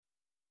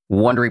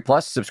Wondery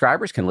Plus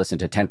subscribers can listen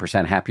to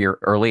 10% Happier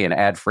early and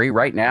ad-free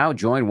right now.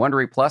 Join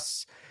Wondery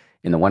Plus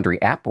in the Wondery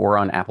app or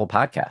on Apple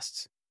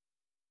Podcasts.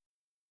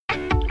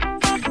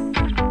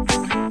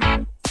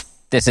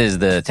 This is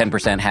the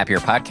 10% Happier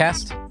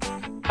podcast.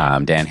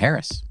 I'm Dan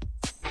Harris.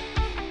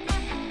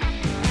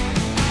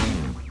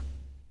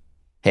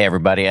 Hey,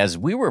 everybody. As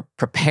we were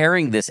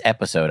preparing this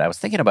episode, I was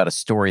thinking about a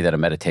story that a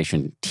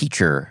meditation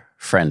teacher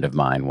friend of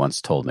mine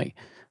once told me.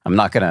 I'm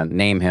not going to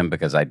name him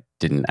because I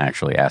didn't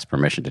actually ask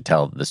permission to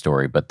tell the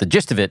story, but the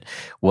gist of it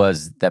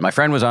was that my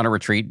friend was on a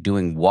retreat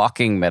doing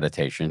walking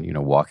meditation,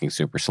 walking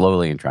super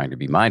slowly and trying to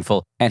be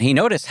mindful. And he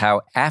noticed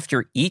how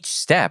after each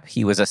step,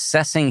 he was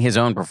assessing his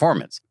own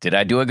performance. Did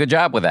I do a good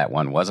job with that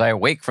one? Was I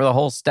awake for the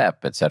whole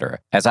step, etc.?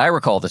 As I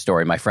recall the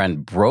story, my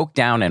friend broke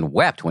down and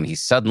wept when he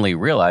suddenly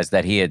realized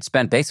that he had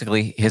spent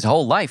basically his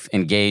whole life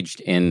engaged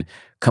in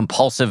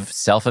compulsive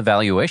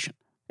self-evaluation.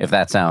 If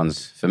that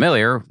sounds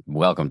familiar,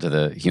 welcome to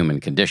the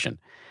human condition.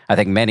 I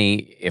think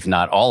many, if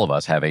not all of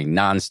us, have a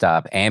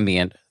nonstop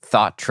ambient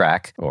thought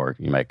track, or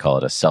you might call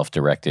it a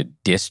self-directed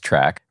diss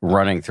track,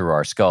 running through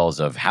our skulls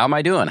of how am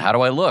I doing? How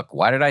do I look?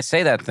 Why did I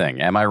say that thing?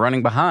 Am I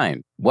running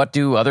behind? What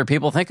do other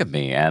people think of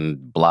me?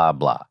 And blah,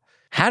 blah.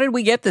 How did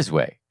we get this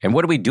way? And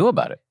what do we do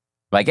about it?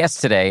 My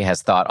guest today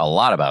has thought a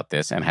lot about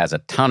this and has a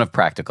ton of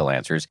practical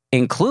answers,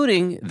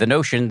 including the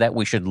notion that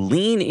we should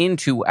lean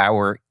into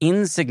our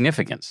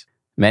insignificance.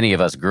 Many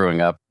of us growing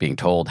up being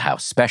told how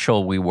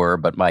special we were,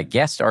 but my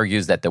guest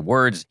argues that the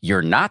words,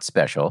 "you're not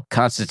special,"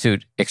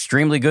 constitute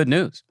extremely good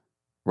news.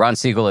 Ron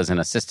Siegel is an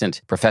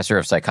assistant professor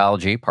of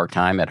psychology,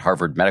 part-time at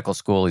Harvard Medical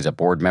School. He's a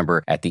board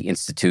member at the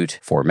Institute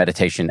for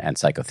Meditation and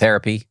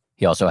Psychotherapy.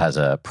 He also has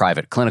a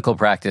private clinical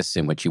practice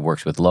in which he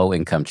works with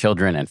low-income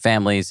children and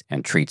families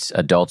and treats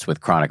adults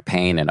with chronic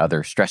pain and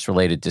other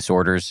stress-related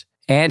disorders.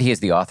 And he is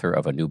the author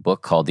of a new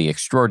book called The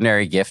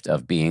Extraordinary Gift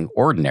of Being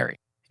Ordinary.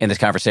 In this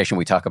conversation,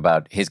 we talk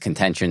about his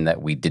contention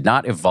that we did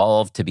not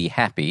evolve to be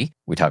happy.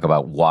 We talk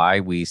about why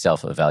we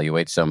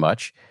self-evaluate so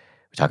much.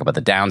 We talk about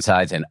the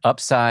downsides and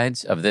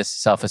upsides of this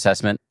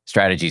self-assessment,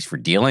 strategies for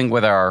dealing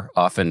with our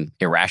often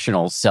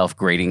irrational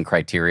self-grading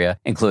criteria,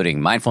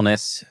 including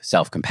mindfulness,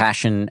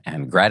 self-compassion,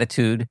 and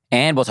gratitude.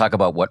 And we'll talk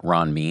about what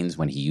Ron means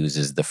when he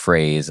uses the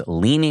phrase,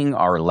 leaning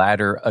our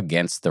ladder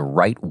against the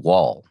right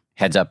wall.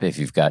 Heads up, if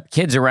you've got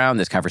kids around,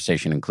 this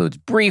conversation includes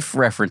brief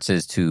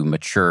references to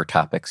mature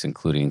topics,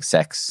 including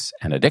sex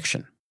and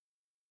addiction.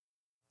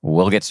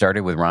 We'll get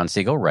started with Ron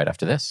Siegel right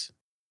after this.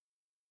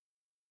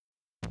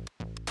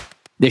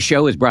 This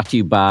show is brought to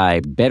you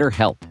by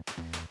BetterHelp.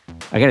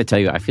 I got to tell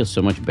you, I feel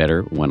so much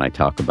better when I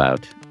talk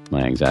about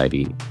my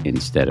anxiety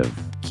instead of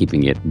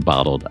keeping it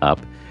bottled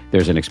up.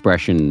 There's an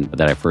expression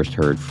that I first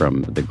heard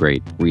from the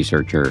great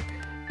researcher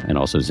and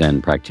also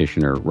Zen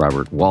practitioner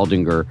Robert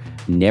Waldinger,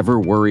 never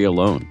worry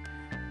alone.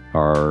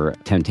 Our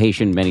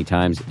temptation many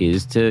times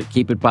is to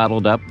keep it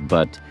bottled up,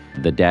 but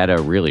the data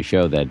really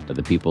show that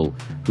the people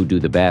who do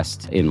the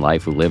best in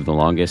life, who live the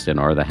longest and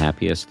are the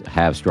happiest,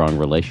 have strong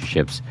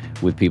relationships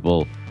with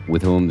people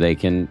with whom they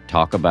can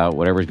talk about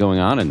whatever's going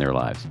on in their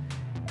lives.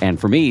 And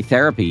for me,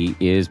 therapy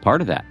is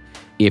part of that.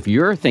 If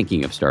you're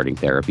thinking of starting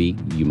therapy,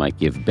 you might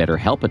give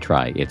BetterHelp a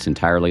try. It's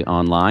entirely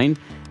online,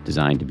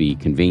 designed to be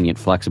convenient,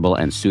 flexible,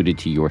 and suited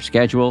to your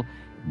schedule.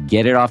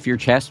 Get it off your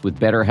chest with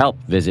BetterHelp.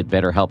 Visit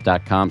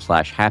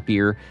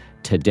BetterHelp.com/happier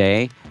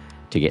today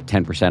to get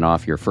 10%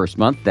 off your first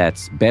month.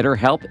 That's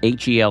BetterHelp,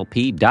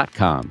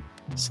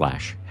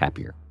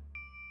 HELP.com/happier.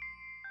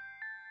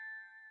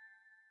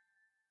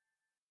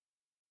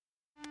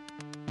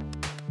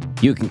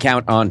 You can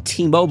count on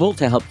T-Mobile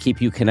to help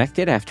keep you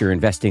connected after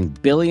investing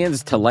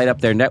billions to light up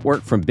their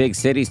network from big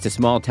cities to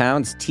small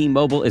towns.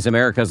 T-Mobile is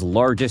America's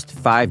largest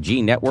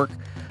 5G network.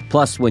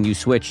 Plus, when you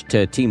switch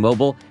to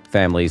T-Mobile,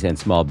 families and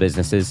small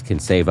businesses can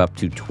save up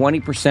to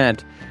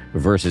 20%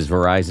 versus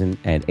Verizon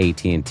and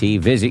AT&T.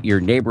 Visit your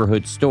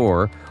neighborhood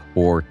store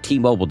or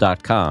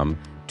T-Mobile.com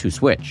to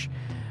switch.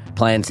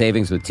 Plan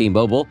savings with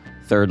T-Mobile.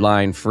 Third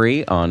line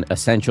free on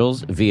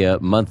essentials via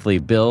monthly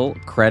bill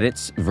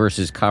credits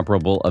versus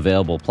comparable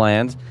available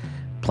plans.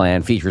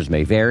 Plan features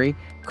may vary.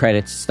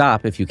 Credits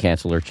stop if you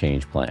cancel or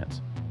change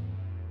plans.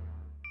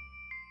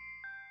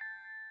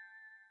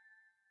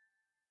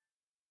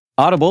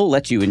 Audible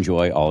lets you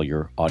enjoy all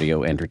your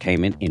audio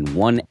entertainment in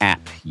one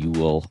app. You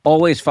will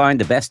always find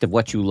the best of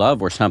what you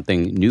love or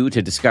something new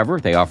to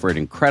discover. They offer an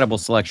incredible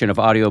selection of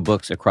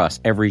audiobooks across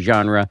every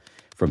genre,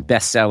 from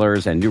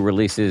bestsellers and new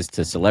releases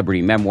to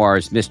celebrity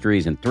memoirs,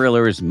 mysteries and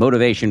thrillers,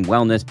 motivation,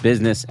 wellness,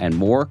 business, and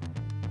more.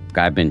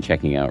 I've been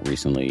checking out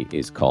recently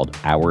is called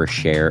Our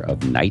Share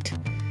of Night.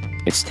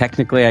 It's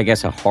technically, I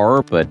guess, a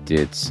horror, but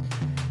it's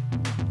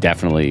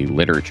definitely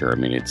literature. I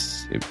mean,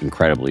 it's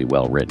incredibly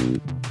well written,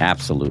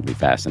 absolutely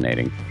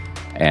fascinating,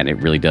 and it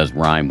really does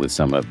rhyme with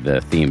some of the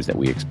themes that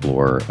we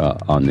explore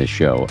on this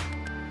show.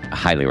 I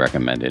highly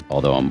recommend it,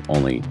 although I'm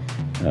only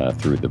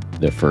through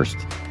the first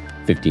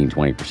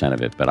 15-20%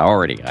 of it, but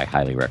I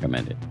highly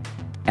recommend it.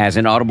 As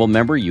an Audible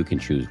member, you can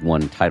choose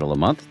one title a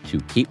month to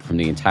keep from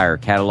the entire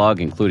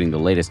catalog, including the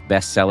latest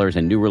bestsellers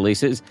and new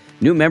releases.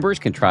 New members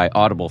can try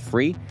Audible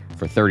free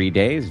For 30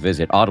 days,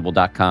 visit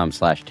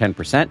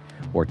audible.com/10%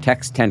 or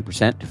text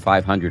 10% to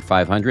 500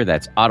 500.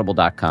 That's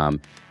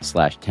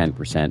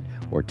audible.com/10%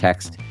 or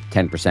text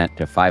 10%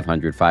 to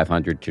 500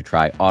 500 to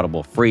try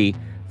Audible free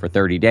for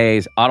 30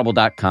 days.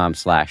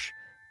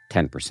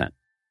 Audible.com/10%.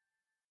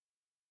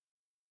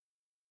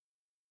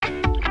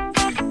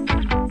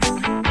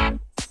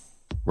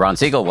 Ron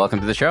Siegel, welcome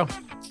to the show.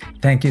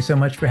 Thank you so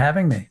much for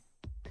having me.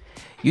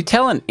 You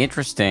tell an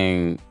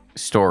interesting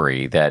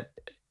story that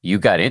you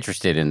got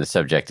interested in the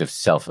subject of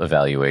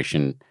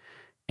self-evaluation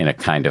in a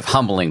kind of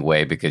humbling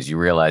way because you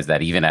realized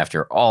that even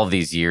after all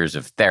these years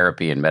of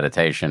therapy and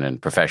meditation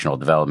and professional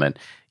development,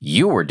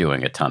 you were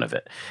doing a ton of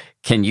it.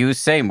 Can you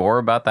say more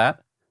about that?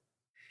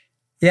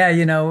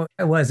 Yeah,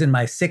 I was in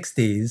my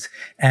 60s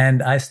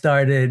and I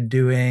started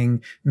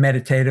doing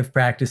meditative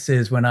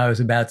practices when I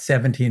was about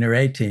 17 or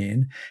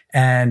 18.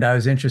 And I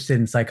was interested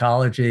in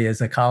psychology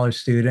as a college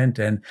student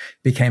and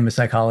became a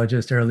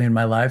psychologist early in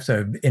my life.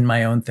 So in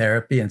my own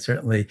therapy and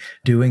certainly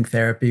doing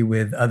therapy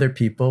with other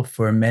people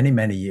for many,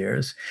 many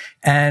years.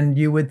 And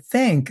you would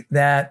think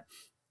that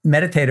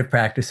meditative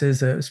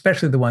practices,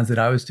 especially the ones that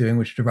I was doing,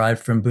 which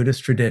derived from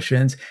Buddhist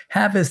traditions,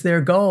 have as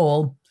their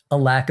goal a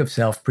lack of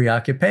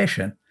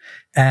self-preoccupation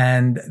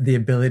and the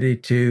ability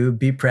to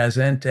be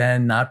present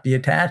and not be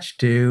attached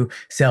to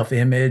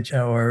self-image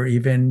or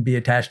even be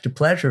attached to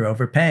pleasure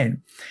over pain.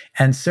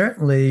 And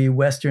certainly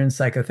Western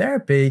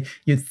psychotherapy,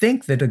 you'd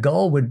think that a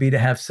goal would be to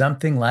have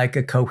something like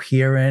a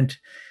coherent,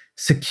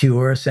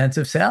 secure sense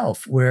of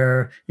self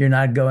where you're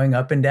not going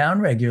up and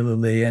down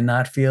regularly and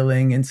not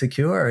feeling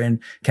insecure in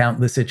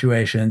countless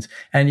situations.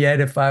 And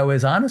yet, if I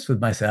was honest with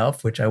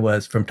myself, which I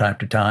was from time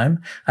to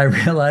time, I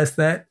realized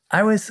that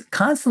I was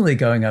constantly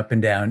going up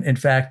and down. In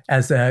fact,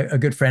 as a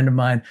good friend of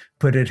mine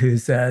put it,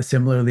 who's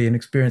similarly an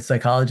experienced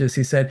psychologist,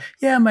 he said,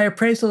 yeah, my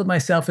appraisal of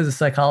myself as a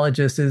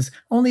psychologist is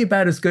only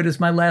about as good as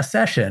my last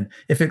session.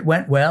 If it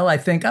went well, I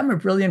think I'm a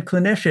brilliant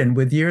clinician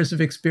with years of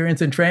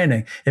experience and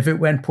training. If it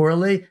went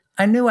poorly,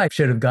 I knew I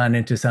should have gone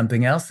into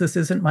something else. This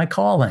isn't my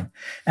calling.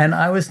 And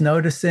I was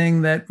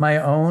noticing that my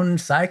own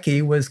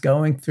psyche was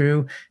going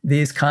through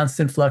these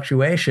constant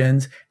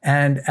fluctuations.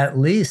 And at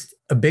least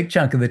a big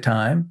chunk of the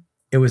time,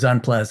 it was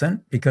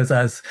unpleasant because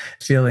I was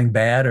feeling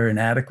bad or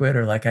inadequate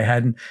or like I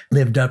hadn't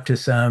lived up to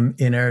some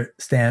inner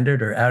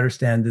standard or outer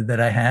standard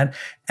that I had.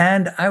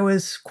 And I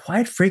was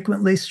quite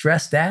frequently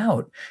stressed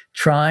out,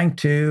 trying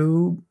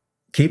to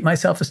keep my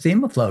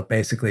self-esteem afloat,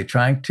 basically,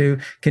 trying to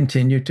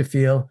continue to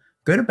feel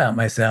good about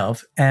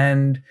myself.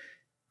 And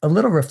a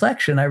little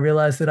reflection, I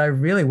realized that I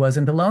really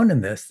wasn't alone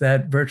in this,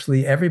 that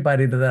virtually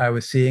everybody that I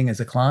was seeing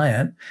as a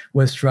client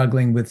was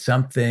struggling with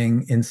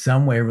something in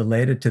some way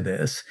related to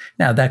this.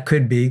 Now, that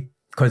could be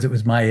because it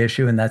was my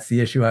issue and that's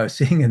the issue I was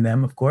seeing in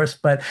them, of course.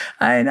 But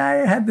I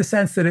had the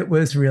sense that it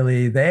was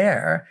really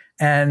there.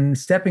 And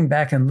stepping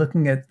back and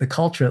looking at the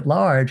culture at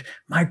large,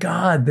 my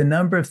God, the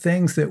number of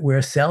things that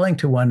we're selling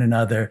to one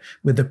another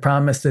with the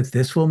promise that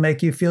this will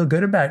make you feel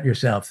good about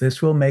yourself.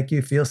 This will make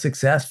you feel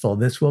successful.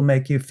 This will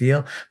make you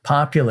feel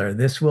popular.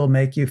 This will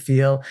make you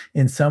feel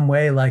in some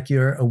way like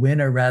you're a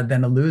winner rather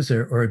than a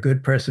loser or a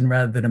good person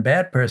rather than a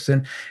bad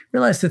person.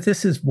 Realize that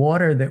this is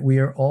water that we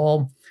are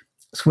all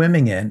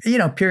swimming in.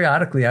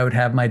 Periodically I would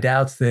have my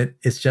doubts that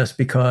it's just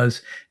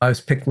because I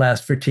was picked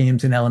last for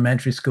teams in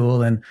elementary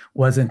school and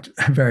wasn't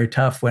very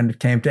tough when it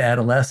came to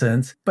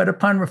adolescence. But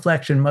upon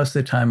reflection, most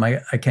of the time I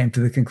came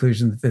to the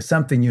conclusion that there's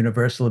something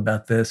universal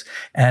about this.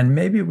 And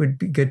maybe it would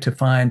be good to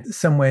find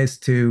some ways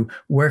to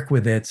work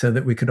with it so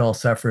that we could all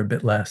suffer a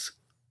bit less.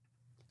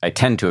 I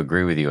tend to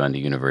agree with you on the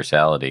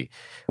universality.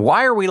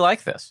 Why are we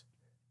like this?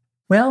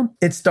 Well,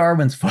 it's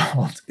Darwin's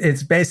fault.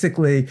 It's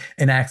basically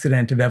an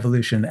accident of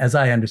evolution, as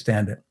I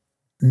understand it.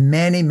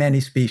 Many, many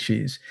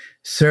species,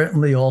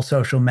 certainly all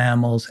social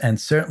mammals and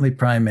certainly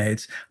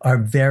primates, are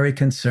very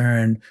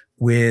concerned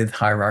with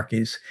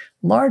hierarchies,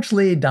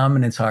 largely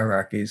dominance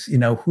hierarchies.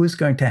 Who's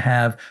going to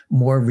have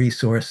more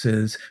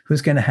resources,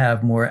 who's going to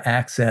have more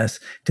access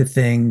to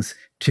things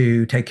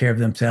to take care of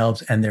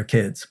themselves and their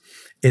kids.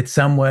 It's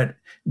somewhat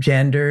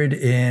gendered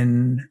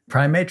in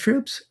primate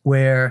troops,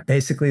 where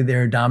basically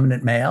there are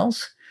dominant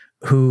males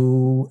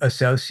who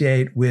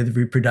associate with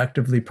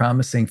reproductively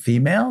promising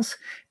females.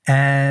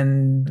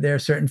 And there are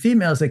certain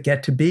females that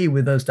get to be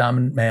with those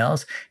dominant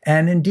males.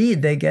 And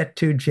indeed, they get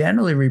to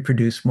generally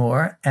reproduce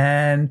more,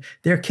 and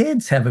their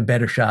kids have a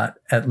better shot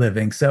at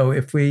living. So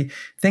if we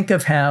think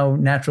of how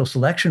natural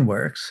selection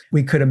works,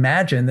 we could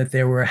imagine that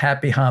there were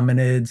happy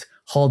hominids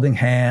holding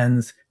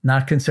hands,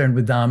 not concerned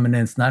with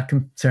dominance, not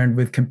concerned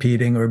with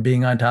competing or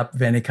being on top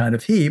of any kind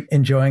of heap,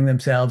 enjoying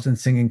themselves and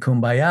singing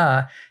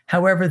Kumbaya.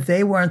 However,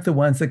 they weren't the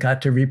ones that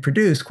got to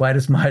reproduce quite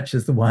as much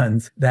as the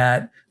ones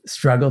that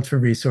struggled for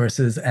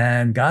resources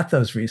and got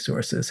those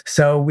resources.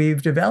 So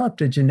we've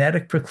developed a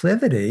genetic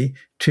proclivity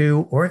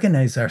to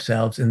organize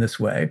ourselves in this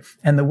way.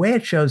 And the way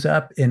it shows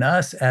up in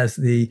us as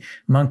the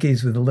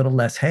monkeys with a little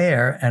less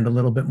hair and a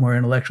little bit more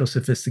intellectual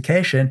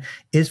sophistication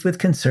is with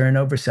concern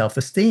over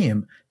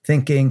self-esteem,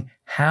 thinking,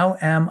 how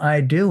am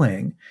I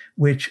doing?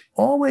 Which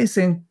always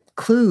includes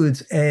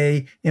includes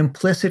a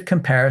implicit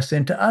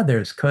comparison to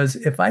others. Because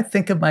if I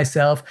think of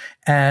myself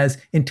as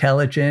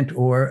intelligent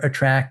or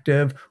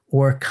attractive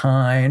or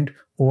kind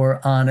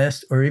or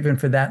honest, or even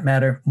for that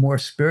matter, more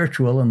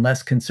spiritual and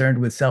less concerned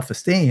with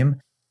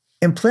self-esteem,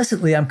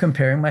 implicitly I'm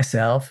comparing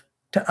myself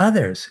to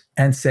others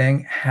and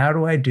saying, how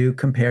do I do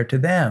compared to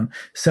them?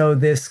 So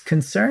this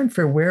concern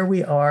for where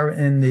we are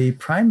in the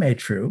primate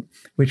troop,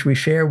 which we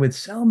share with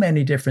so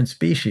many different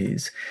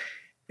species,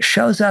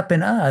 shows up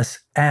in us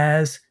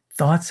as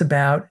thoughts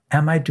about,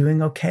 am I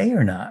doing okay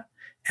or not?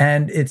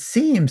 And it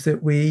seems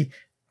that we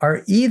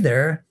are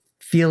either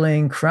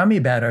feeling crummy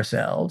about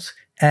ourselves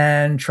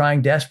and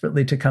trying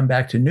desperately to come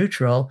back to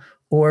neutral,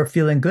 or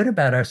feeling good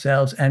about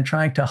ourselves and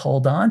trying to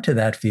hold on to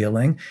that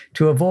feeling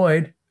to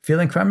avoid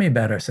feeling crummy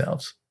about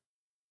ourselves.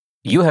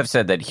 You have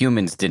said that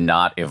humans did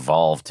not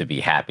evolve to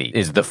be happy.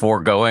 Is the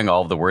foregoing,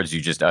 all of the words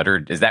you just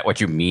uttered, is that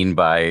what you mean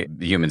by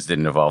humans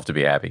didn't evolve to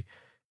be happy?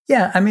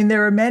 Yeah, I mean,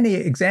 there are many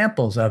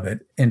examples of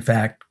it, in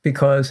fact,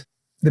 because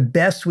the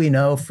best we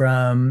know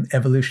from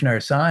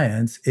evolutionary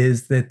science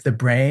is that the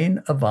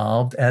brain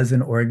evolved as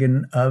an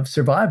organ of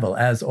survival,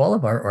 as all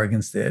of our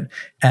organs did.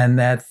 And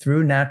that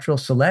through natural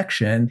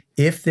selection,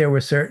 if there were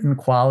certain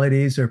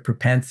qualities or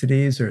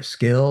propensities or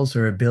skills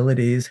or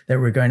abilities that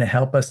were going to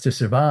help us to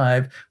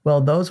survive, well,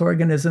 those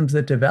organisms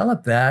that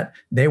developed that,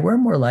 they were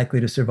more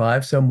likely to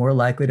survive, so more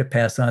likely to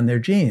pass on their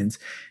genes.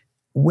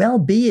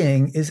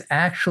 Well-being is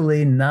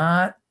actually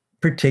not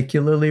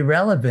particularly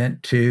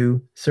relevant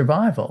to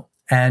survival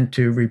and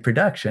to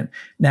reproduction.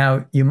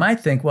 Now, you might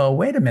think, well,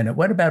 wait a minute,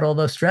 what about all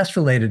those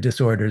stress-related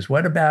disorders?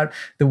 What about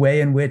the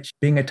way in which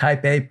being a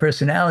type A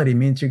personality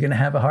means you're going to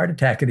have a heart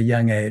attack at a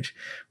young age?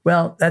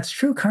 Well, that's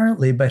true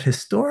currently, but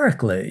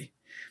historically,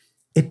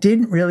 it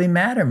didn't really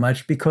matter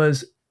much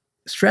because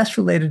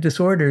stress-related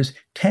disorders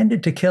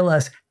tended to kill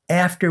us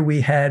after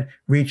we had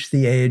reached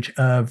the age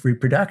of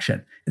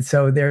reproduction. And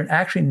so they're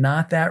actually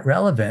not that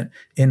relevant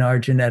in our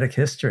genetic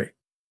history.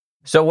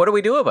 So what do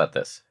we do about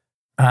this?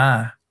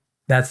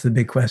 That's the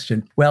big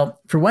question. Well,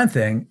 for one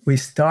thing, we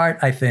start,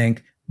 I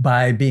think,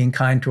 by being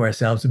kind to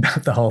ourselves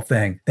about the whole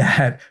thing,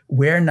 that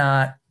we're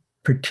not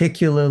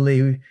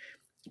particularly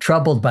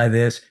troubled by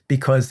this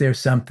because there's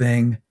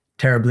something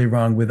terribly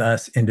wrong with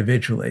us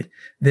individually.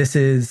 This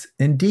is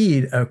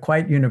indeed a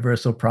quite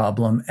universal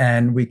problem,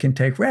 and we can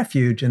take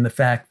refuge in the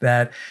fact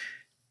that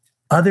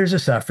others are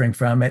suffering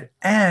from it.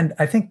 And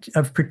I think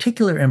of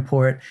particular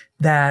import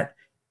that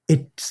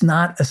it's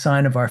not a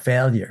sign of our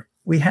failure.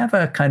 We have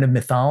a kind of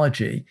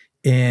mythology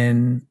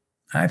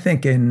I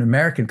think in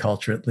American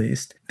culture at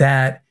least,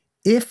 that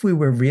if we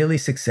were really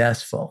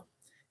successful,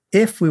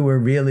 if we were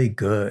really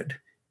good,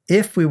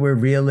 if we were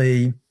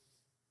really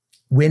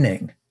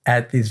winning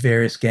at these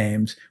various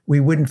games, we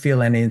wouldn't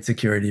feel any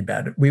insecurity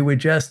about it. We would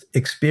just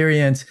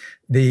experience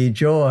the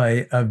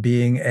joy of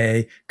being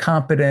a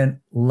competent,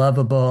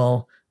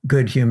 lovable,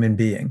 good human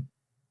being.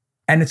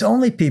 And it's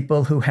only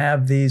people who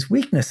have these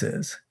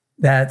weaknesses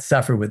that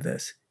suffer with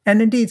this. And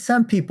indeed,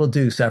 some people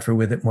do suffer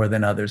with it more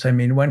than others. I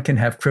mean, one can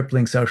have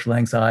crippling social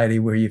anxiety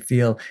where you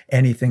feel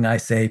anything I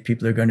say,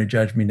 people are going to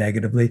judge me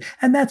negatively.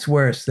 And that's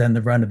worse than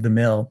the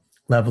run-of-the-mill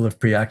level of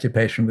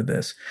preoccupation with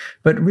this.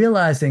 But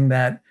realizing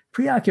that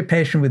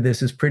preoccupation with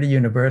this is pretty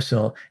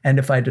universal. And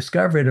if I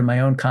discover it in my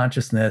own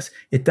consciousness,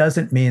 it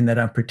doesn't mean that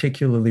I'm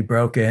particularly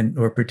broken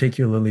or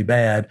particularly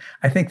bad.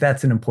 I think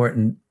that's an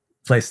important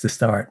place to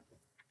start.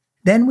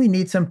 Then we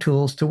need some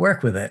tools to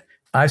work with it.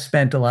 I've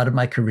spent a lot of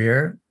my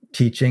career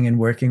teaching and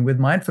working with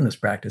mindfulness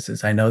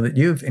practices. I know that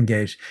you've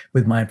engaged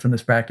with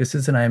mindfulness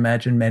practices, and I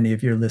imagine many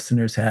of your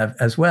listeners have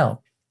as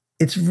well.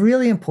 It's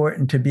really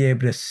important to be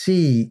able to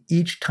see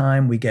each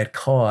time we get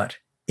caught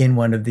in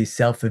one of these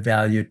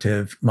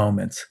self-evaluative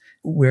moments.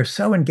 We're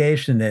so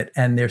engaged in it,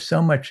 and there's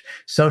so much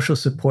social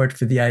support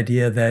for the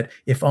idea that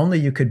if only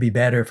you could be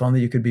better, if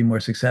only you could be more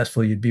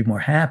successful, you'd be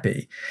more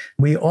happy.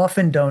 We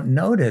often don't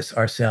notice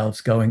ourselves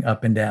going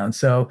up and down.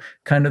 So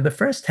kind of the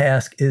first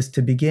task is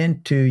to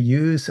begin to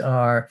use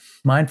our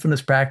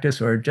mindfulness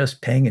practice or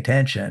just paying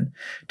attention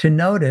to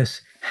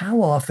notice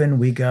how often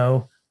we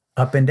go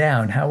up and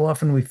down, how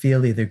often we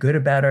feel either good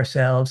about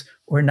ourselves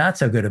or not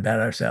so good about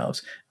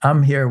ourselves.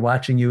 I'm here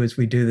watching you as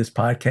we do this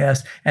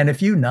podcast. And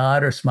if you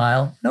nod or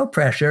smile, no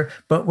pressure.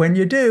 But when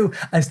you do,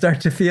 I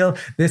start to feel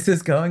this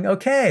is going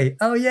okay.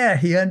 Oh yeah,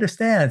 he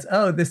understands.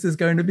 Oh, this is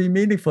going to be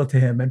meaningful to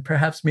him and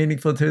perhaps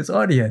meaningful to his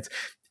audience.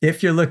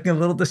 If you're looking a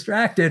little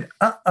distracted,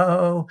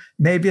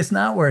 maybe it's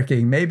not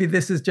working. Maybe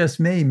this is just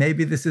me.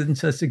 Maybe this isn't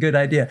such a good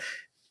idea.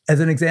 As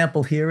an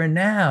example here and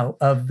now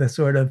of the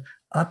sort of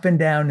up and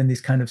down in these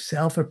kind of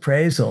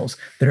self-appraisals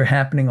that are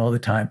happening all the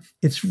time,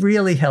 it's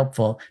really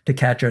helpful to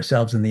catch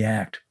ourselves in the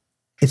act.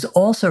 It's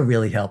also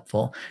really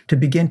helpful to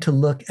begin to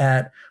look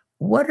at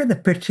what are the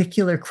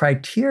particular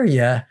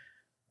criteria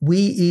we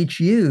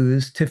each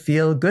use to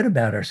feel good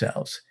about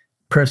ourselves.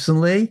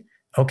 Personally,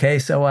 okay,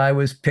 so I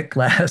was picked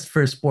last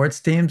for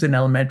sports teams in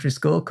elementary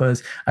school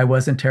because I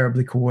wasn't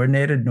terribly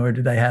coordinated, nor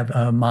did I have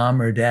a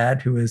mom or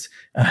dad who was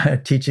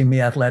teaching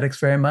me athletics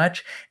very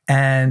much.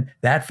 And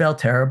that felt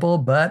terrible,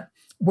 but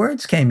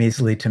words came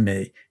easily to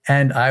me.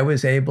 And I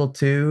was able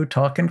to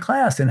talk in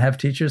class and have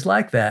teachers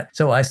like that.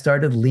 So I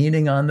started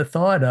leaning on the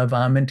thought of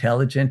I'm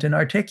intelligent and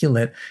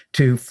articulate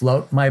to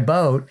float my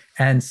boat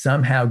and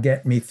somehow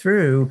get me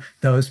through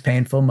those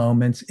painful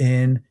moments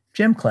in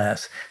gym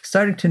class.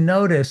 Starting to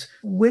notice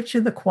which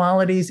of the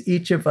qualities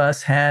each of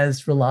us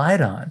has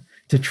relied on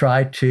to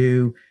try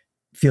to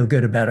feel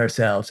good about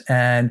ourselves.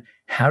 And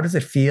how does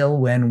it feel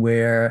when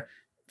we're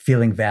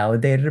feeling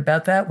validated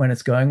about that, when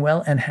it's going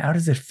well? And how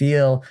does it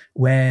feel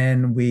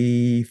when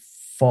we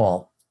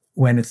fall,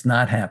 when it's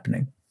not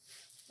happening?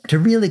 To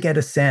really get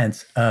a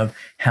sense of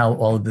how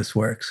all of this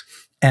works.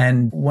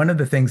 And one of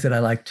the things that I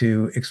like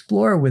to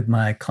explore with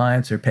my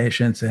clients or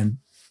patients, and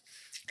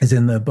is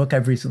in the book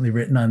I've recently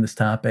written on this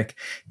topic,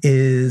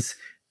 is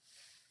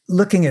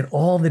looking at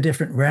all the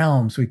different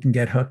realms we can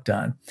get hooked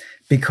on,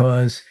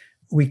 because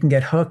we can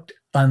get hooked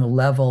on the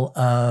level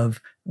of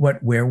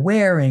what we're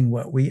wearing,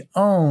 what we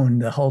own,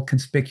 the whole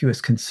conspicuous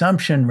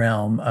consumption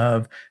realm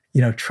of,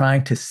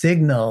 trying to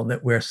signal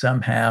that we're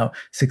somehow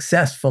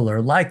successful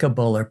or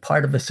likable or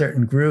part of a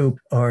certain group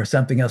or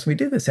something else. We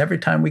do this every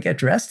time we get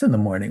dressed in the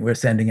morning. We're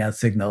sending out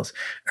signals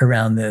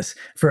around this.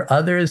 For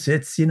others,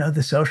 it's,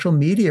 the social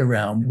media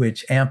realm,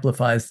 which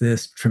amplifies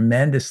this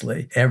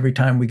tremendously. Every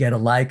time we get a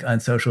like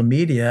on social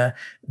media,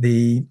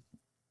 the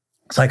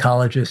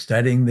psychologists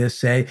studying this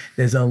say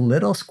there's a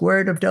little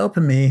squirt of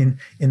dopamine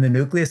in the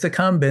nucleus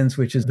accumbens,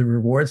 which is the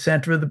reward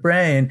center of the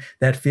brain,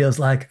 that feels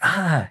like,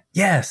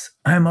 yes,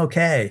 I'm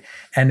okay.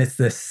 And it's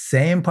the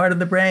same part of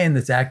the brain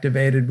that's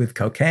activated with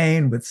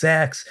cocaine, with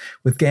sex,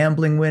 with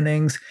gambling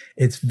winnings.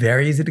 It's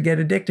very easy to get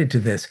addicted to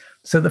this.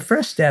 So the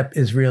first step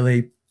is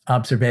really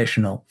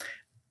observational.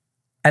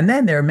 And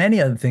then there are many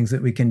other things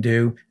that we can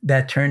do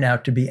that turn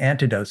out to be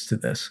antidotes to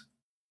this.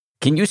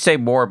 Can you say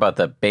more about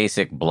the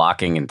basic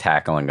blocking and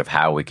tackling of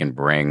how we can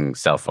bring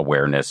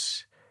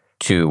self-awareness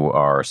to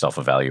our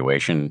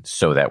self-evaluation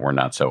so that we're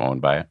not so owned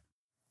by it?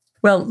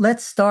 Well,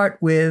 let's start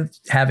with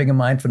having a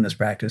mindfulness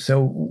practice.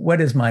 So what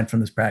is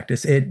mindfulness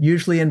practice? It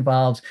usually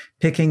involves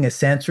picking a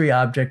sensory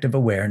object of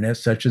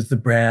awareness, such as the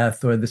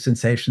breath or the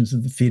sensations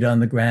of the feet on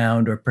the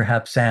ground, or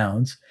perhaps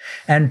sounds,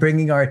 and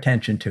bringing our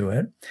attention to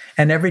it.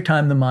 And every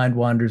time the mind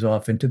wanders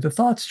off into the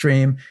thought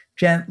stream,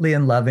 gently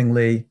and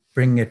lovingly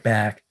bringing it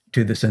back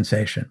to the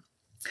sensation.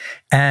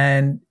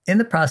 And in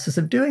the process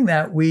of doing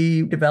that,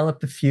 we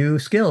develop a few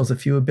skills, a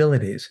few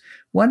abilities.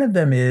 One of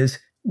them is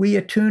we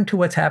attune to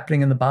what's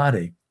happening in the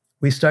body.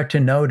 We start to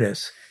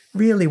notice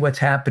really what's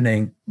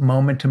happening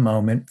moment to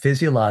moment,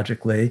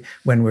 physiologically,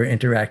 when we're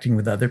interacting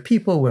with other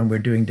people, when we're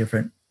doing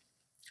different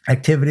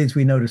activities.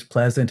 We notice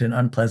pleasant and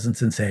unpleasant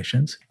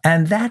sensations.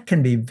 And that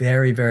can be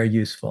very, very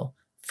useful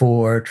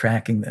for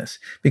tracking this,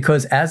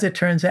 because as it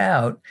turns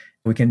out,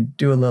 we can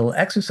do a little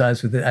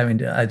exercise with it. I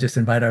mean, I just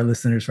invite our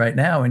listeners right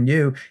now, and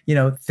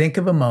think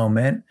of a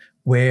moment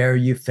where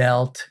you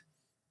felt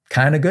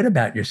kind of good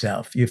about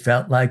yourself. You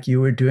felt like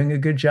you were doing a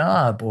good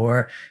job,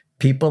 or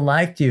people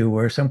liked you,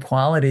 or some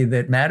quality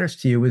that matters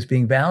to you was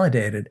being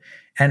validated.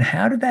 And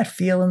how did that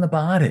feel in the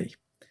body?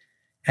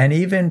 And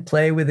even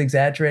play with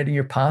exaggerating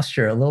your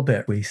posture a little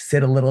bit. We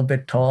sit a little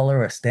bit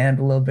taller or stand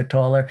a little bit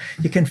taller.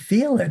 You can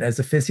feel it as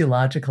a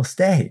physiological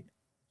state.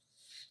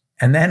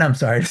 And then, I'm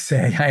sorry to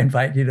say, I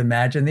invite you to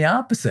imagine the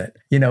opposite.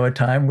 A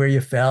time where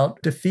you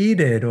felt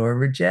defeated or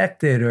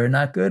rejected or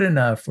not good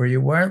enough, or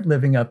you weren't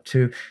living up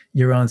to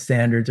your own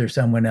standards or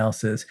someone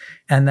else's.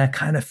 And that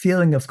kind of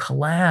feeling of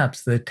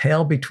collapse, the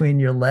tail between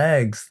your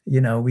legs,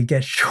 we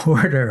get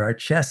shorter, our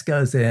chest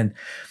goes in.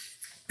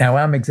 Now,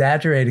 I'm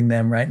exaggerating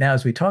them right now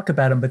as we talk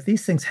about them, but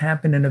these things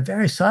happen in a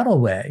very subtle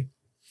way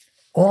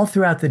all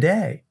throughout the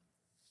day.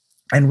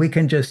 And we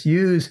can just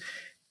use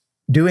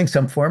doing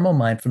some formal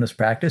mindfulness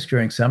practice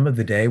during some of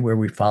the day where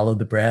we follow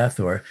the breath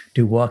or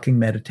do walking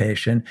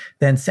meditation,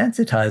 then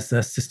sensitize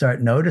us to start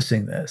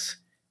noticing this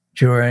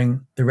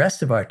during the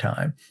rest of our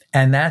time.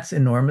 And that's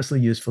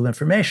enormously useful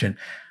information.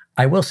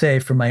 I will say,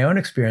 from my own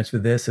experience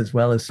with this, as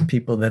well as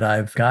people that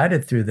I've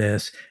guided through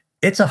this,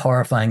 it's a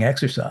horrifying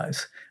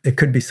exercise. It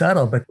could be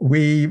subtle, but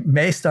we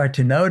may start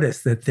to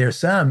notice that there's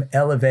some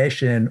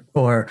elevation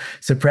or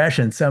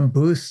suppression, some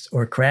boosts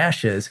or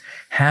crashes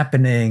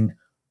happening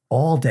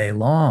all day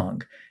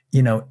long.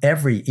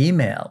 Every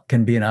email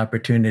can be an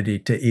opportunity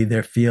to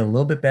either feel a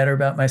little bit better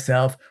about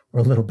myself or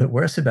a little bit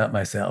worse about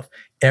myself.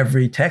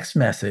 Every text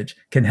message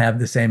can have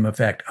the same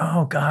effect.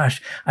 Oh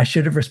gosh, I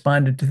should have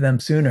responded to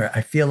them sooner.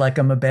 I feel like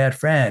I'm a bad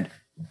friend.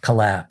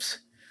 Collapse.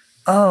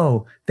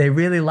 Oh, they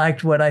really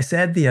liked what I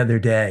said the other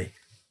day.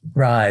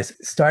 Rise.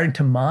 Starting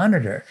to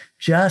monitor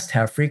just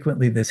how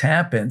frequently this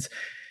happens.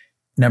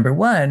 Number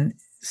one,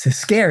 it's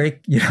scary,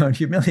 and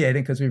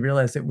humiliating, because we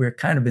realize that we're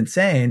kind of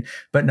insane.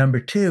 But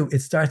number two, it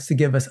starts to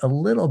give us a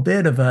little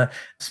bit of a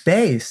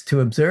space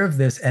to observe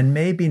this and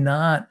maybe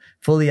not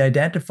fully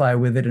identify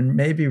with it, and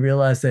maybe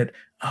realize that,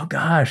 oh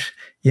gosh,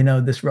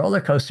 this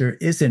roller coaster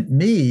isn't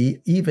me,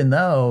 even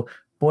though,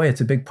 boy, it's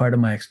a big part of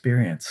my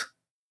experience.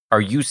 Are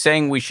you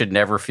saying we should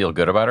never feel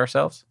good about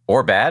ourselves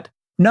or bad?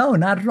 No,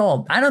 not at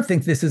all. I don't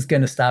think this is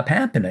going to stop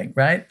happening,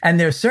 right? And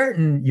there's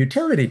certain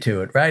utility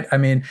to it, right? I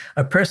mean,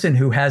 a person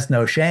who has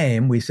no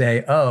shame, we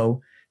say,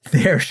 oh,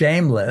 they're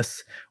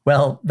shameless.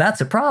 Well,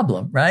 that's a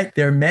problem, right?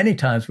 There are many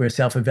times where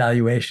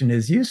self-evaluation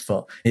is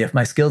useful. If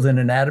my skills in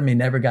anatomy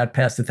never got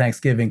past the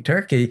Thanksgiving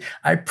turkey,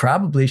 I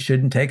probably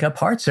shouldn't take up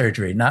heart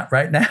surgery. Not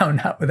right now,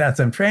 not without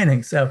some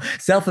training. So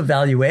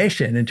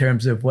self-evaluation in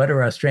terms of what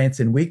are our strengths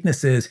and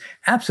weaknesses,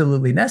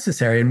 absolutely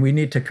necessary. And we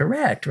need to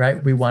correct,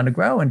 right? We want to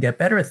grow and get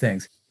better at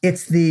things.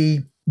 It's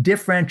the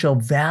differential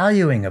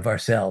valuing of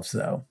ourselves,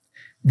 though.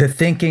 The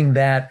thinking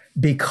that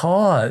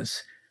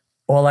because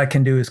all I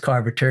can do is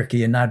carve a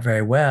turkey and not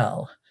very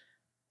well,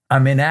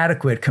 I'm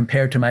inadequate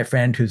compared to my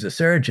friend who's a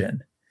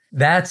surgeon.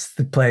 That's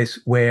the place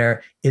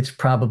where it's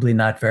probably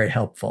not very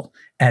helpful.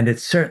 And it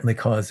certainly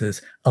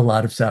causes a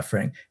lot of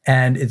suffering.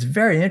 And it's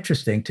very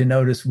interesting to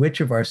notice which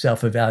of our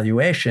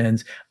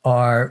self-evaluations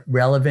are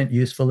relevant,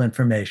 useful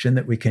information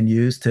that we can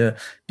use to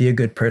be a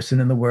good person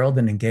in the world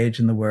and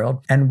engage in the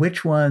world, and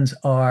which ones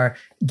are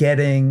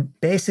getting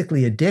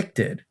basically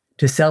addicted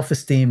to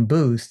self-esteem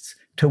boosts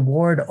to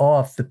ward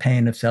off the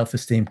pain of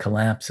self-esteem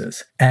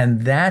collapses.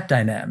 And that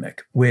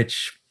dynamic,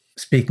 which,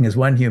 speaking as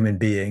one human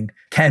being,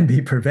 can be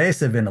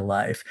pervasive in a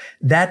life,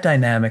 that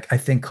dynamic, I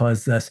think,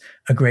 caused us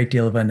a great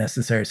deal of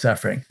unnecessary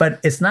suffering. But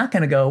it's not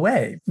going to go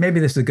away. Maybe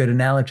this is a good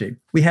analogy.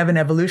 We have an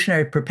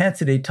evolutionary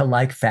propensity to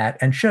like fat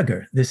and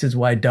sugar. This is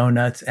why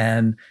donuts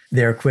and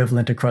their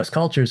equivalent across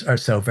cultures are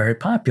so very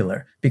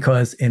popular,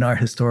 because in our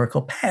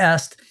historical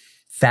past,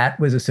 fat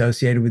was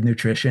associated with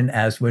nutrition,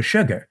 as was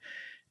sugar.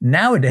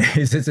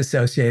 Nowadays, it's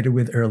associated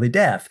with early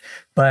death,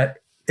 but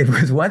it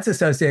was once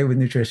associated with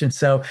nutrition.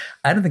 So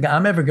I don't think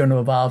I'm ever going to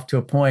evolve to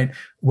a point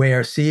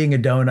where seeing a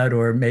donut,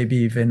 or maybe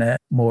even a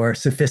more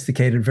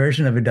sophisticated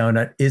version of a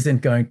donut,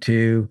 isn't going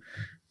to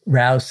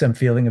rouse some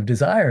feeling of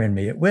desire in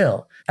me. It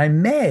will. I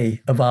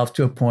may evolve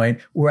to a point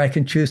where I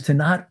can choose to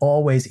not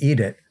always eat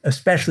it,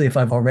 especially if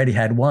I've already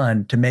had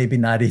one, to maybe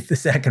not eat the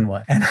second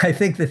one. And I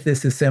think that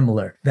this is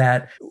similar,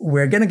 that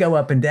we're going to go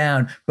up and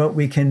down, but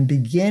we can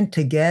begin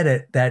to get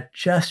it that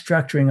just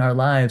structuring our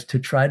lives to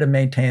try to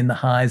maintain the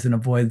highs and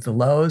avoid the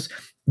lows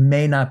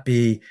may not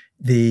be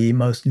the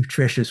most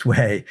nutritious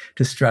way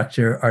to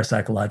structure our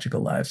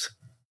psychological lives.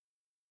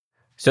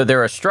 So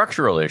there are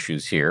structural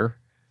issues here.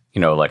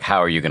 Like how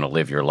are you going to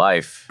live your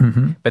life?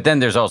 Mm-hmm. But then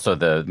there's also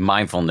the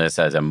mindfulness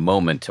as a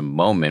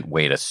moment-to-moment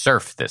way to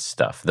surf this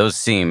stuff. Those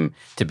seem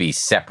to be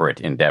separate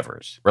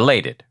endeavors,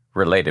 related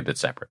but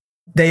separate.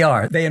 They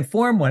are. They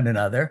inform one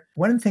another.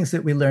 One of the things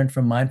that we learned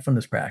from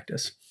mindfulness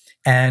practice,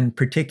 and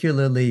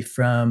particularly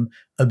from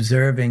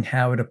observing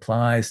how it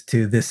applies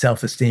to this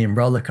self-esteem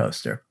roller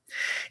coaster,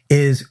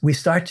 is we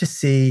start to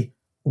see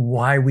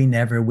why we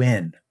never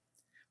win.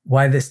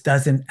 Why this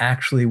doesn't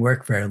actually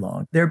work very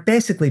long. There are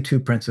basically two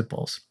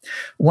principles.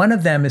 One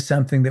of them is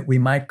something that we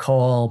might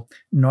call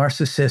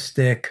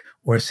narcissistic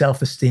or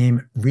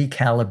self-esteem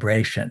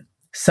recalibration.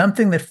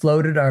 Something that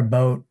floated our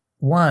boat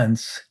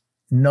once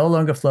no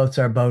longer floats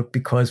our boat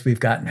because we've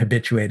gotten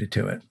habituated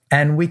to it.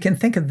 And we can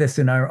think of this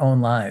in our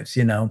own lives.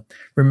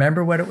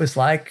 Remember what it was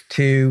like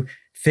to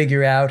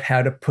figure out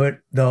how to put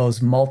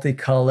those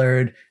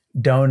multicolored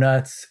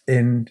donuts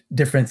in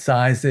different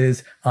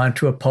sizes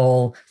onto a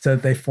pole so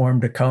that they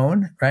formed a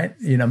cone, right?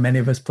 Many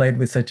of us played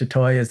with such a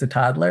toy as a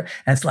toddler.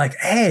 And it's like,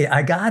 hey,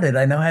 I got it.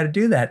 I know how to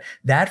do that.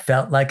 That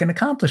felt like an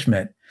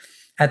accomplishment.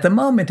 At the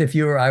moment, if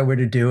you or I were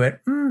to do it,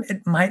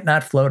 it might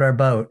not float our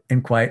boat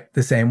in quite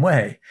the same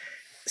way.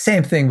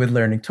 Same thing with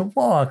learning to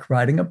walk,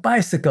 riding a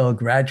bicycle,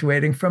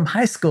 graduating from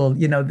high school.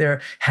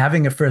 They're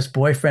having a first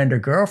boyfriend or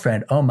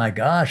girlfriend. Oh my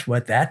gosh,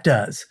 what that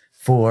does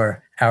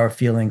for our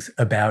feelings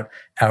about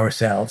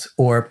ourselves,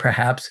 or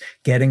perhaps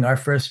getting our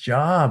first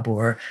job,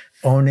 or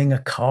owning a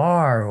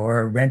car,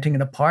 or renting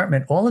an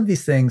apartment. All of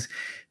these things,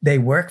 they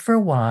work for a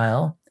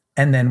while,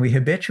 and then we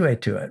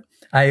habituate to it.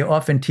 I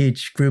often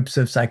teach groups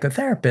of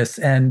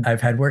psychotherapists, and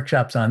I've had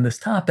workshops on this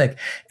topic,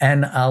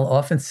 and I'll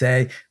often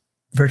say,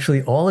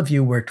 virtually all of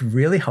you worked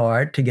really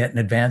hard to get an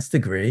advanced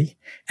degree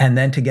and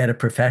then to get a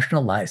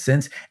professional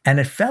license, and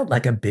it felt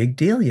like a big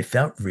deal. You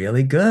felt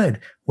really good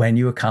when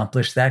you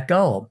accomplished that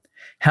goal.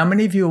 How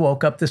many of you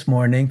woke up this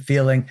morning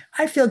feeling,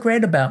 I feel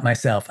great about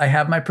myself. I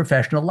have my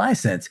professional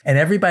license. And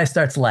everybody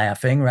starts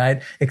laughing,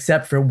 right?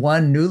 Except for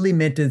one newly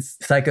minted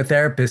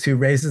psychotherapist who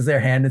raises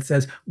their hand and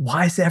says,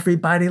 why is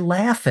everybody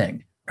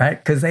laughing?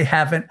 Right? Because they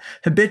haven't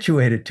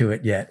habituated to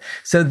it yet.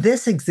 So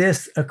this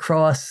exists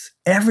across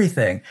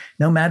everything,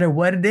 no matter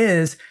what it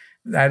is.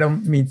 I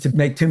don't mean to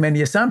make too many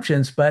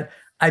assumptions, but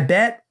I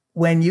bet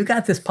when you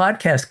got this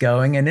podcast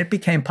going and it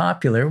became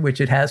popular,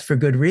 which it has for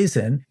good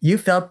reason, you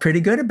felt pretty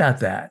good about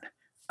that.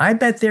 I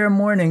bet there are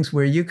mornings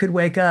where you could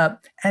wake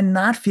up and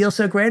not feel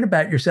so great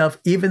about yourself,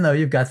 even though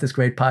you've got this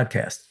great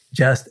podcast,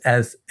 just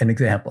as an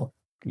example.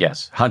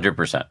 Yes,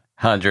 100%,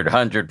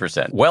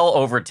 100%, well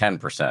over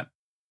 10%.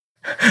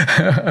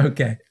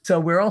 Okay. So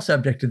we're all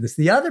subject to this.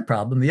 The other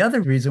problem, the other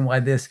reason why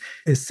this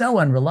is so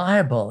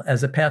unreliable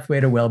as a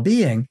pathway to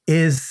well-being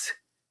is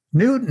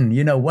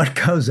Newton, what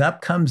goes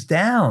up comes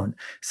down.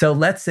 So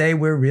let's say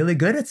we're really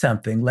good at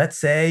something. Let's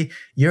say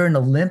you're an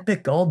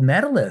Olympic gold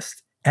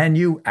medalist and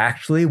you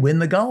actually win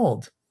the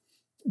gold.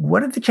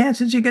 What are the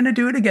chances you're going to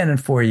do it again in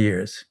 4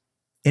 years,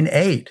 in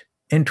 8,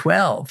 in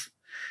 12?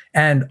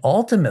 And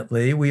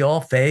ultimately, we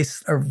all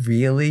face a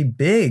really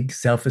big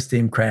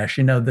self-esteem crash.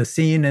 The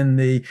scene in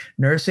the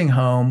nursing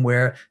home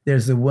where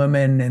there's a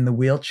woman in the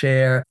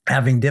wheelchair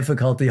having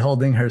difficulty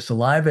holding her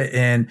saliva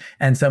in,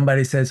 and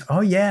somebody says,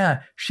 oh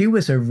yeah, she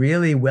was a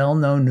really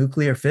well-known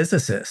nuclear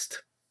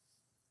physicist.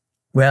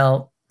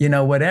 Well,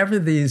 whatever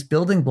these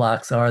building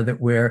blocks are that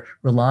we're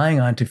relying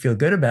on to feel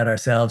good about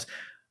ourselves,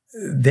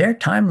 they're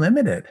time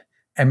limited.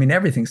 I mean,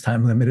 everything's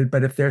time limited,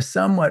 but if they're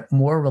somewhat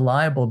more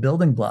reliable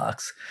building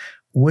blocks,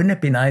 wouldn't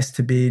it be nice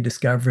to be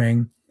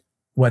discovering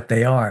what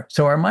they are?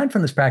 So our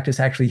mindfulness practice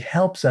actually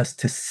helps us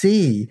to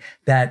see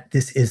that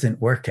this isn't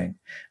working.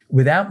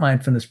 Without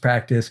mindfulness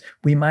practice,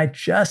 we might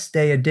just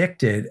stay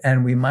addicted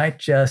and we might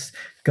just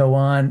go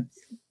on,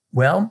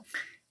 well,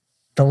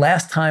 the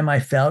last time I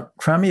felt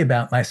crummy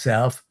about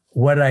myself,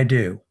 what did I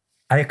do?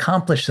 I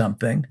accomplished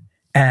something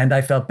and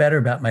I felt better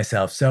about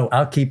myself. So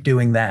I'll keep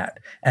doing that.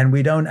 And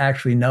we don't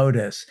actually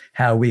notice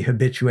how we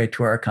habituate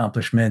to our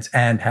accomplishments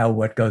and how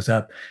what goes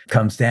up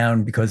comes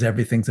down because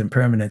everything's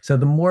impermanent. So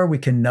the more we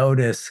can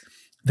notice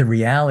the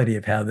reality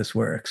of how this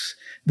works,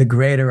 the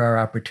greater our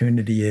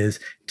opportunity is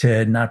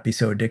to not be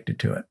so addicted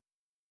to it.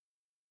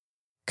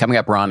 Coming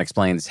up, Ron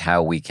explains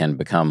how we can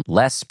become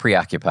less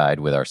preoccupied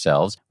with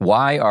ourselves,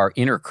 why our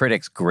inner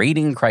critic's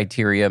grading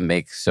criteria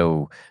make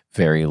so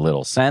very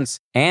little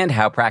sense, and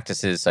how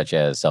practices such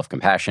as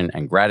self-compassion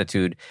and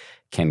gratitude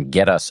can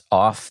get us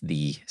off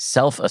the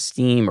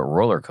self-esteem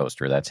roller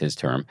coaster. That's his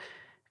term.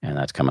 And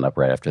that's coming up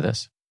right after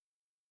this.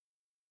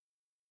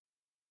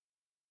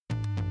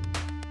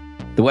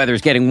 The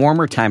weather's getting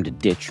warmer. Time to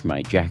ditch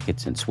my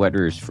jackets and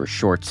sweaters for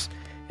shorts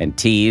and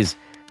tees.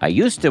 I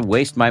used to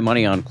waste my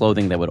money on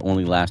clothing that would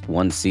only last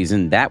one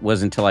season. That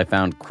was until I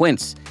found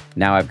Quince.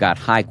 Now I've got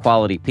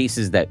high-quality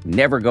pieces that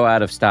never go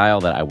out of style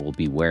that I will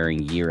be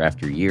wearing year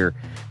after year.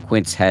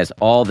 Quince has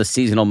all the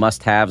seasonal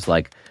must-haves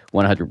like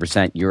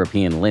 100%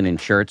 European linen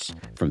shirts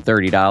from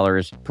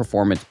 $30,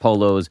 performance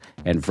polos,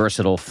 and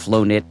versatile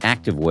flow-knit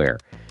activewear.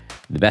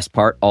 The best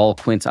part, all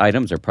Quince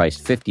items are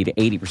priced 50 to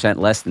 80%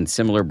 less than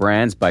similar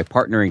brands. By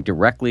partnering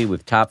directly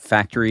with top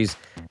factories,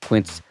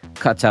 Quince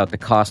cuts out the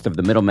cost of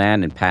the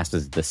middleman and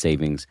passes the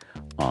savings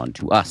on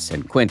to us.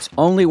 And Quince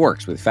only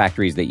works with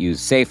factories that use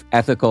safe,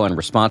 ethical, and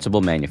responsible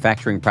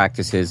manufacturing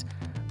practices,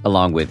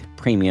 along with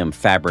premium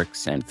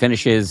fabrics and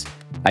finishes.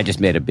 I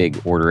just made a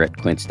big order at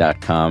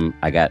quince.com.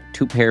 I got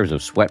 2 pairs of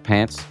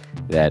sweatpants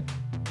that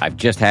I've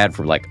just had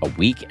for like a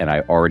week, and I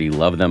already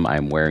love them.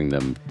 I'm wearing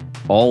them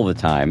all the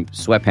time.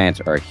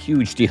 Sweatpants are a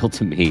huge deal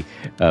to me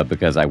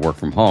because I work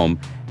from home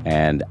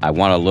and I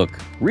want to look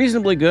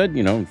reasonably good,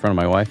 in front of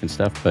my wife and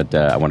stuff, but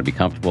I want to be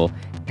comfortable.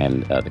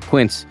 And the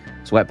Quince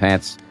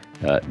sweatpants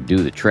do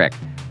the trick.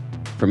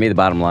 For me, the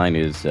bottom line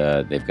is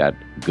they've got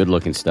good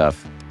looking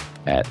stuff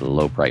at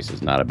low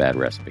prices. Not a bad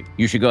recipe.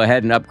 You should go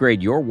ahead and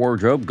upgrade your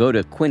wardrobe. Go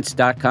to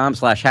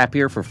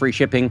quince.com/happier for free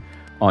shipping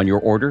on your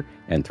order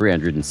and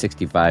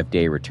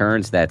 365-day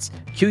returns. That's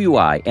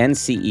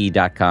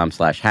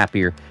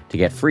QUINCE.com/happier to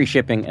get free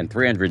shipping and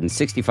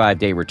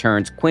 365-day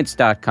returns.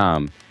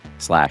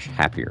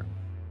 Quince.com/happier.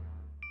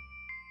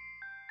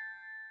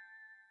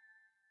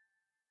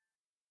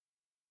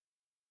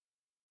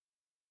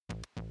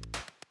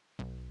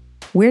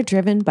 We're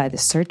driven by the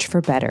search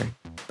for better.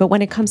 But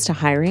when it comes to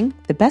hiring,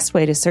 the best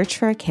way to search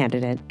for a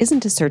candidate isn't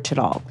to search at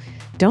all.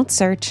 Don't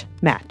search,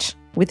 match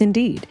with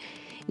Indeed.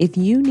 If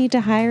you need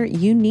to hire,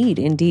 you need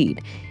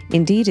Indeed.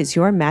 Indeed is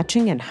your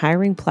matching and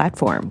hiring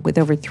platform with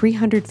over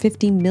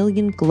 350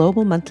 million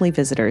global monthly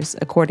visitors,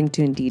 according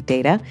to Indeed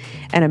data,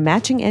 and a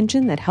matching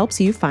engine that helps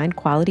you find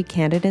quality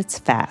candidates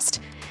fast.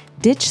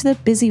 Ditch the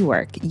busy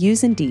work.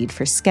 Use Indeed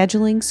for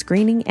scheduling,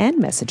 screening, and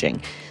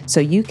messaging so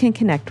you can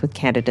connect with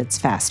candidates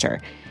faster.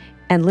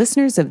 And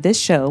listeners of this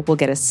show will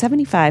get a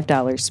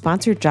 $75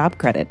 sponsored job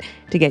credit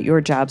to get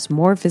your jobs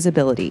more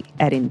visibility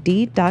at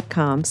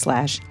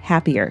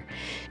Indeed.com/happier.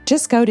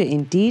 Just go to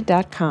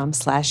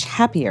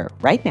Indeed.com/happier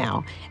right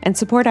now and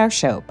support our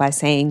show by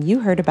saying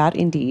you heard about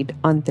Indeed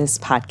on this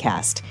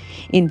podcast.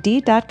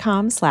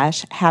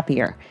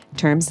 Indeed.com/happier.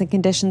 Terms and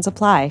conditions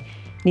apply.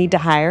 Need to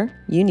hire?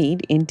 You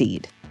need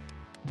Indeed.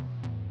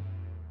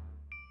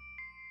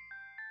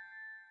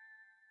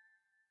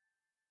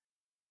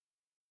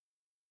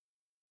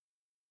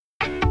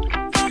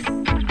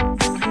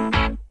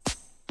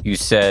 You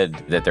said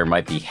that there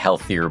might be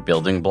healthier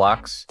building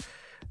blocks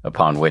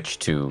upon which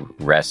to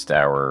rest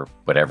our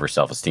whatever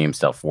self-esteem,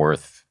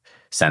 self-worth,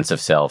 sense of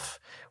self.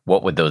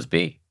 What would those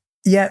be?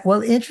 Yeah,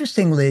 well,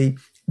 interestingly,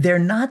 they're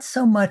not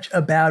so much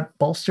about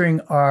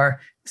bolstering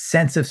our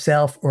sense of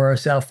self or our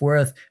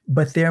self-worth,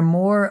 but they're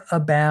more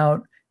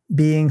about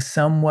being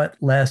somewhat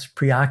less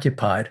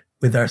preoccupied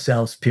with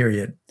ourselves,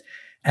 period.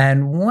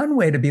 And one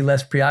way to be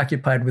less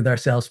preoccupied with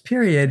ourselves,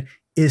 period,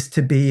 is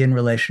to be in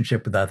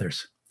relationship with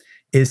others,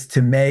 is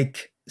to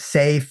make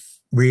safe,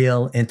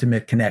 real,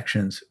 intimate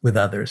connections with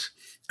others.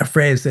 A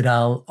phrase that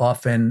I'll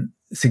often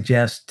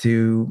suggest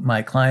to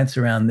my clients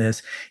around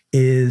this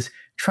is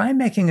try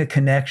making a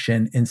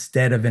connection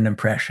instead of an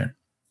impression.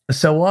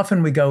 So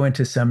often we go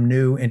into some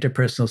new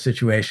interpersonal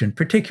situation,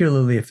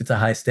 particularly if it's a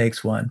high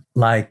stakes one,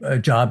 like a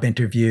job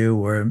interview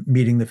or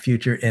meeting the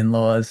future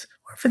in-laws,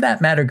 or for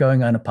that matter,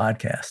 going on a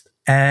podcast.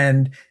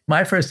 And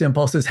my first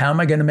impulse is, how am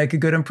I going to make a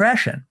good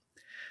impression?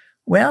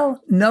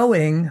 Well,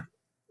 knowing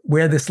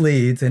where this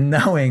leads and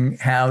knowing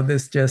how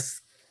this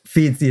just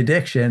feeds the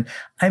addiction,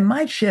 I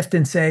might shift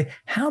and say,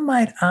 how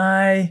might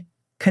I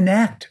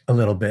connect a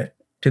little bit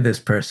to this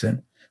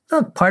person?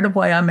 Look, part of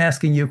why I'm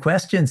asking you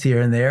questions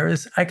here and there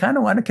is I kind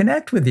of want to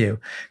connect with you,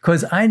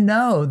 because I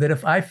know that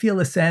if I feel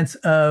a sense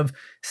of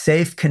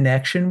safe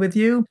connection with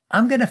you,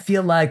 I'm going to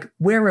feel like,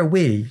 where are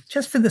we?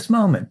 Just for this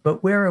moment,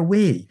 but where are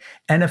we?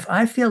 And if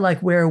I feel like,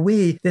 where are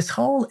we? This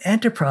whole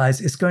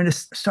enterprise is going to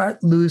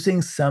start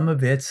losing some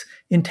of its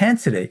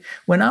intensity.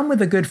 When I'm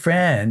with a good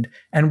friend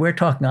and we're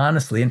talking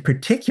honestly, and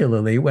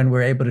particularly when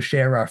we're able to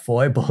share our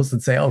foibles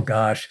and say, oh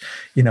gosh,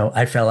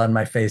 I fell on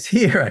my face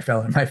here, I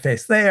fell on my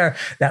face there,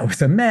 that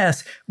was a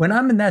mess. When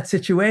I'm in that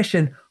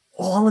situation,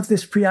 all of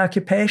this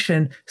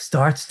preoccupation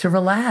starts to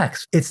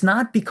relax. It's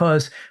not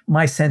because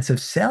my sense of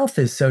self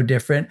is so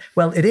different.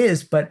 Well, it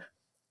is, but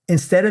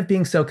instead of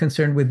being so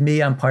concerned with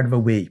me, I'm part of a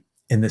we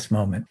in this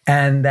moment.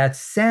 And that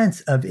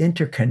sense of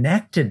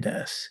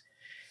interconnectedness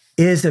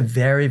is a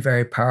very,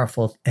 very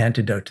powerful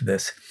antidote to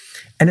this.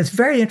 And it's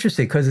very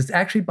interesting because it's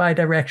actually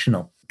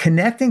bidirectional.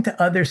 Connecting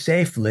to others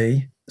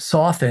safely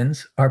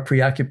softens our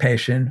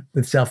preoccupation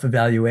with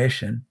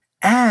self-evaluation.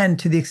 And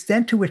to the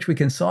extent to which we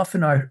can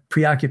soften our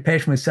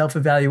preoccupation with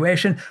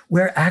self-evaluation,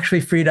 we're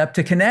actually freed up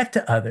to connect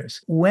to others.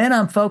 When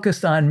I'm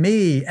focused on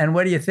me and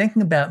what are you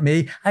thinking about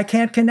me, I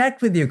can't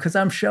connect with you because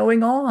I'm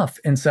showing off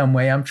in some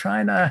way. I'm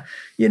trying to,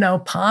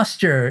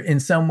 posture in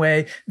some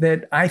way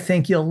that I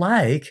think you'll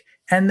like,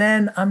 and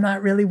then I'm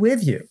not really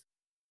with you.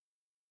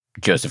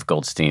 Joseph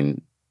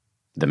Goldstein,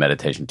 the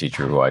meditation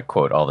teacher who I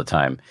quote all the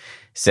time,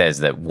 says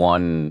that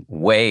one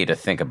way to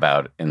think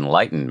about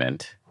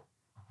enlightenment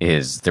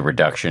is the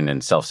reduction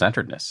in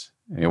self-centeredness.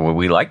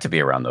 We like to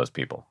be around those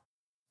people.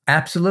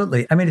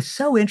 Absolutely. I mean, it's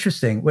so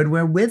interesting when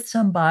we're with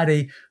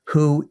somebody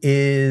who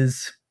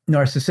is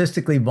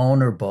narcissistically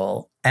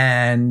vulnerable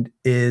and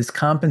is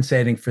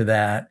compensating for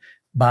that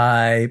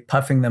by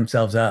puffing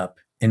themselves up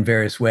in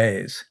various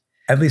ways.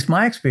 At least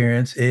my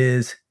experience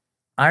is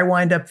I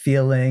wind up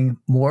feeling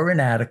more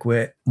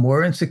inadequate,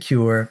 more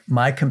insecure.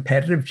 My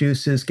competitive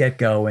juices get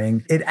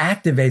going. It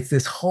activates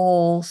this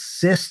whole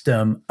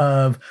system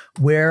of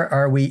where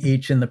are we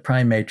each in the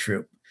primate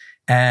troop?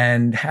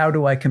 And how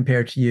do I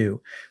compare to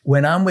you?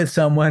 When I'm with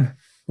someone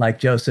like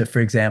Joseph,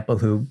 for example,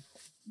 who,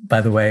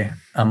 by the way,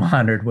 I'm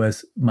honored,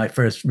 was my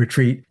first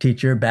retreat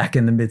teacher back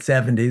in the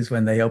mid-'70s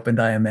when they opened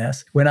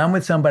IMS. When I'm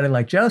with somebody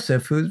like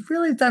Joseph, who's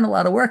really done a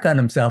lot of work on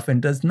himself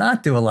and does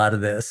not do a lot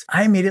of this,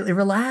 I immediately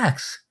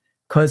relax.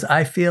 Because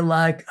I feel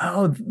like,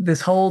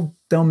 this whole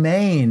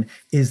domain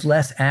is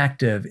less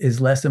active, is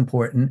less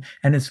important,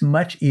 and it's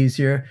much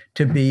easier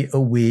to be a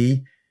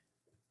we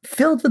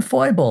filled with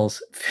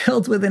foibles,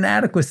 filled with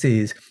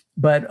inadequacies,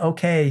 but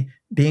okay,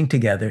 being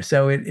together.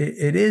 So it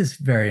is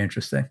very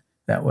interesting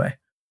that way.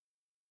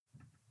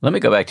 Let me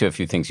go back to a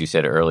few things you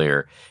said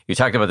earlier. You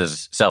talked about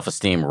this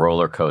self-esteem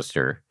roller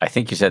coaster. I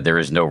think you said there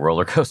is no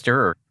roller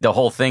coaster, or the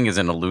whole thing is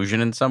an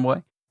illusion in some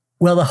way.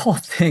 Well, the whole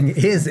thing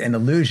is an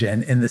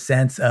illusion in the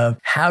sense of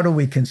how do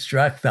we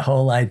construct the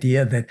whole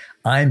idea that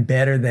I'm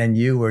better than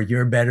you or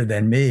you're better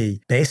than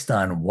me based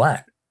on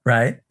what,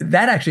 right?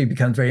 That actually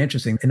becomes very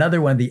interesting.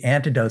 Another one of the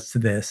antidotes to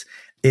this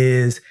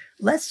is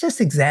let's just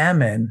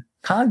examine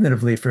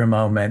cognitively for a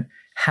moment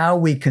how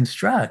we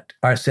construct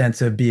our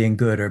sense of being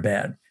good or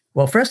bad.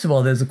 Well, first of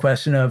all, there's a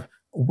question of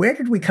where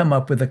did we come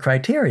up with the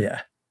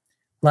criteria?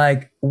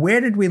 Like,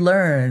 where did we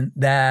learn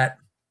that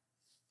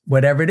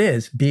whatever it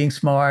is, being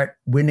smart,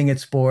 winning at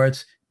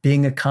sports,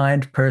 being a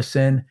kind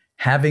person,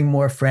 having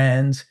more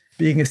friends,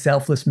 being a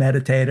selfless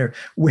meditator,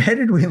 where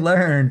did we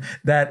learn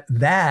that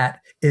that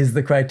is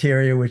the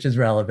criteria which is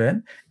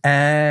relevant?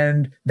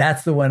 And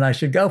that's the one I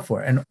should go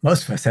for. And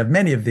most of us have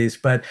many of these,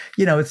 but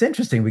it's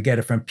interesting. We get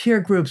it from peer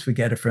groups. We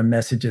get it from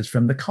messages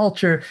from the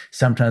culture.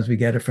 Sometimes we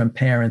get it from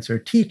parents or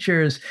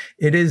teachers.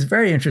 It is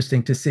very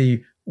interesting to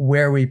see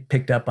where we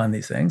picked up on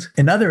these things.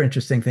 Another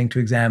interesting thing to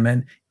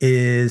examine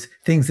is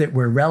things that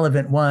were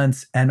relevant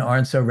once and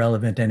aren't so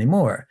relevant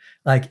anymore.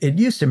 Like it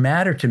used to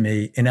matter to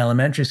me in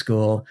elementary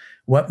school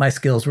what my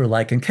skills were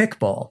like in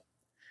kickball.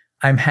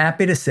 I'm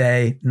happy to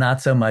say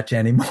not so much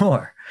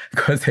anymore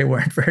because they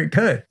weren't very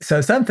good. So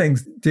some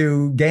things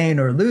do gain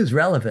or lose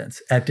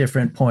relevance at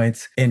different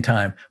points in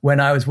time.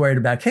 When I was worried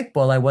about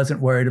kickball, I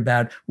wasn't worried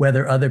about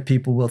whether other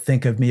people will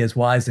think of me as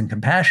wise and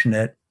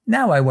compassionate.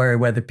 Now I worry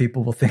whether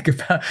people will think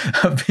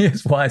of me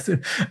as wise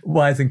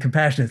and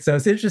compassionate. So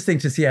it's interesting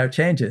to see how it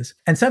changes.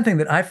 And something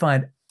that I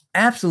find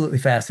absolutely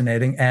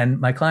fascinating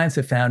and my clients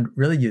have found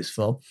really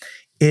useful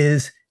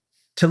is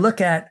to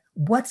look at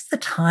what's the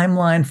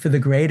timeline for the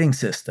grading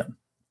system.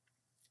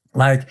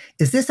 Like,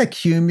 is this a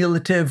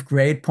cumulative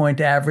grade point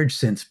average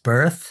since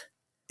birth?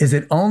 Is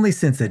it only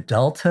since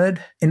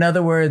adulthood? In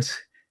other words,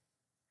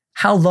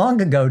 how long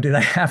ago did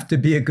I have to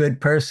be a good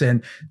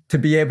person to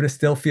be able to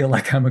still feel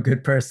like I'm a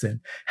good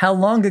person? How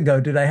long ago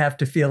did I have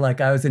to feel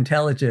like I was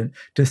intelligent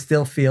to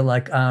still feel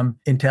like I'm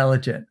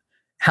intelligent?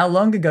 How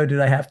long ago did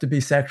I have to be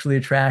sexually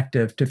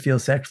attractive to feel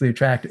sexually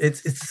attractive?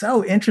 It's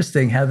so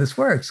interesting how this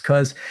works,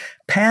 because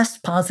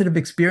past positive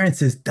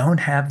experiences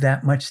don't have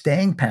that much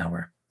staying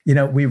power. We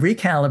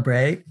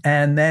recalibrate,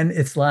 and then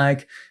it's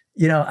like,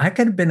 I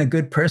could have been a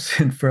good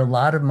person for a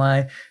lot of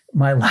my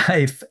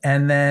life.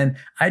 And then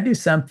I do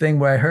something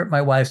where I hurt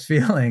my wife's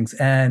feelings,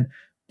 and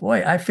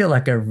boy, I feel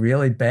like a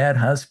really bad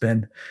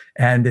husband,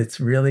 and it's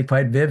really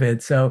quite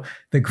vivid. So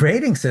the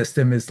grading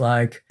system is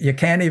like, you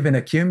can't even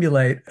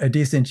accumulate a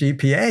decent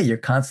GPA. You're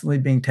constantly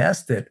being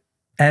tested.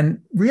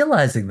 And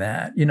realizing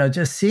that,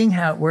 just seeing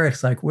how it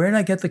works, like, where did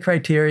I get the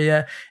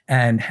criteria,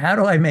 and how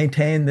do I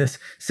maintain this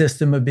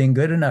system of being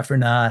good enough or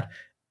not?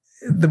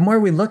 The more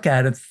we look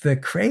at it, the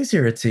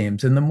crazier it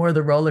seems, and the more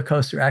the roller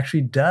coaster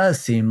actually does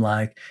seem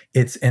like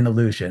it's an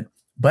illusion.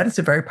 But it's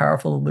a very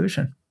powerful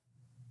illusion.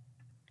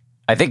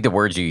 I think the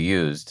words you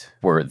used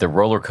were, the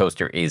roller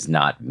coaster is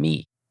not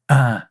me.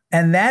 And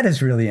that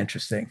is really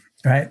interesting,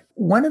 right?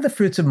 One of the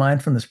fruits of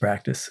mindfulness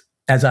practice,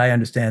 as I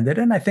understand it,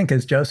 and I think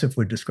as Joseph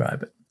would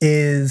describe it,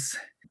 is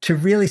to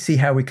really see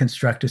how we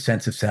construct a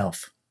sense of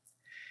self.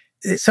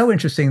 It's so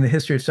interesting, the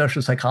history of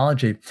social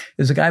psychology.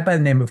 There's a guy by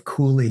the name of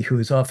Cooley, who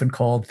is often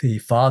called the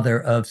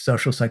father of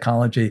social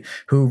psychology,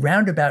 who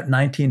around about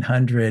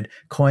 1900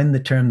 coined the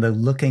term the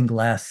looking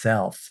glass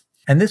self.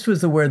 And this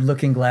was the word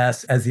looking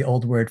glass as the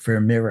old word for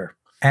a mirror.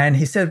 And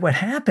he said, what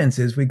happens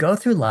is we go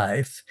through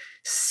life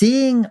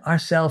seeing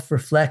ourselves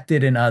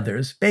reflected in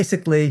others,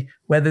 basically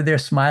whether they're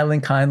smiling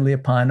kindly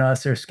upon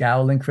us or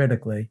scowling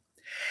critically.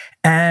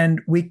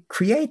 And we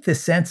create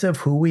this sense of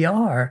who we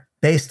are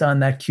based on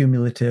that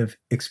cumulative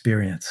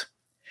experience.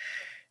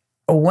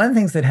 One of the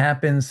things that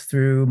happens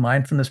through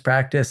mindfulness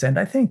practice, and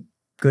I think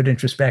good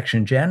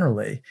introspection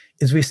generally,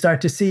 is we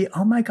start to see,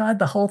 oh my God,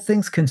 the whole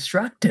thing's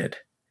constructed.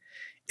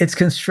 It's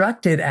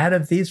constructed out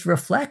of these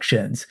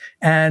reflections.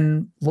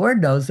 And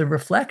Lord knows the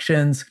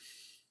reflections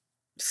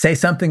say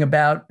something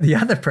about the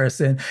other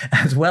person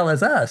as well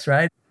as us,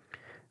 right?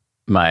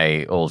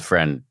 My old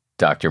friend,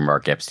 Dr.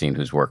 Mark Epstein,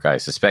 whose work I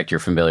suspect you're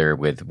familiar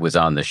with, was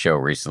on the show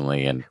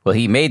recently. And well,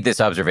 he made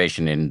this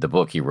observation in the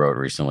book he wrote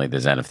recently,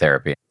 The Zen of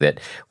Therapy, that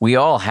we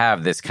all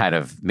have this kind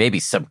of maybe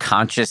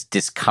subconscious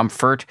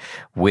discomfort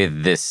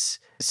with this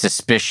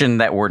suspicion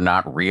that we're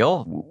not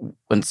real.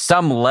 On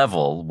some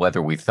level,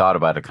 whether we've thought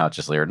about it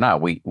consciously or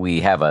not, we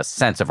have a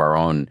sense of our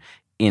own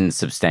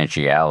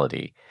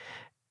insubstantiality.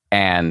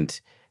 And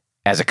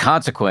as a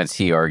consequence,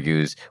 he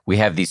argues, we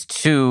have these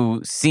two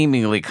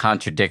seemingly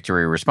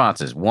contradictory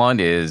responses.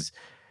 One is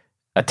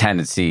a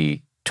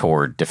tendency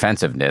toward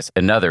defensiveness.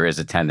 Another is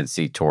a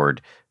tendency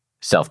toward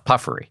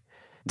self-puffery.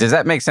 Does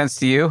that make sense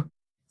to you?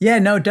 Yeah,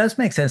 no, it does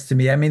make sense to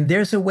me. I mean,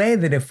 there's a way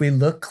that if we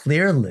look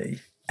clearly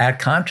at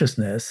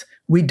consciousness,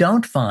 we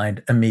don't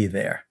find a me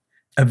there.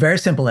 A very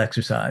simple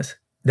exercise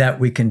that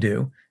we can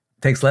do,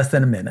 takes less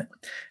than a minute.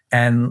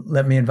 And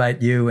let me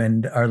invite you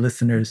and our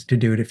listeners to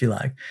do it if you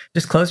like.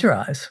 Just close your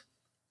eyes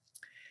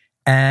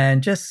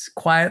and just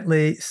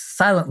quietly,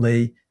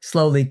 silently,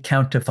 slowly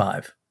count to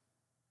 5.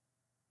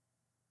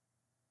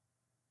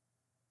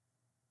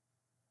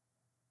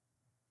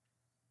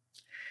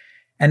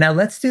 And now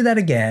let's do that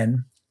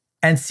again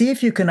and see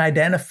if you can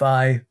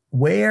identify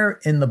where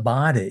in the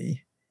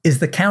body is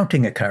the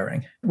counting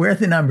occurring. Where are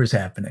the numbers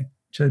happening?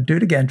 So do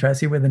it again. Try to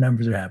see where the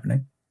numbers are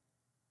happening.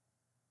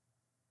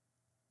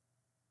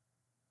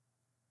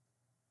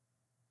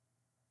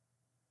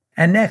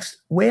 And next,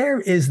 where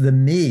is the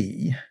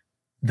me,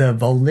 the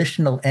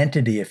volitional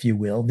entity, if you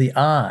will, the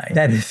I,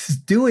 that is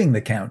doing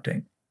the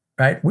counting,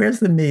 right? Where's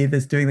the me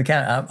that's doing the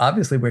count?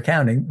 Obviously, we're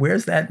counting.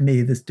 Where's that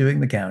me that's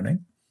doing the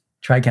counting?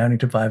 Try counting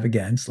to 5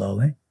 again,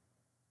 slowly.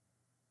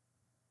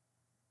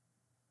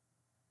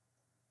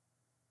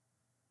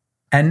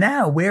 And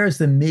now, where's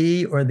the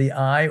me or the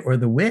I or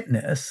the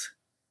witness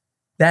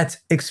that's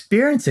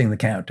experiencing the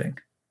counting?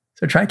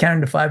 So try counting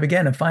to 5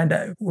 again and find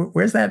out,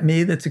 where's that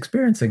me that's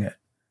experiencing it?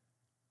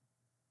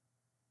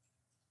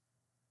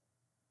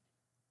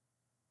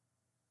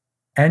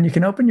 And you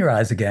can open your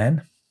eyes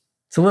again.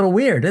 It's a little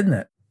weird, isn't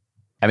it?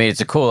 I mean,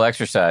 it's a cool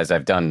exercise.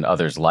 I've done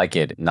others like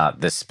it,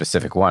 not this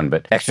specific one,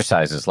 but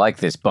exercises like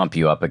this bump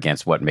you up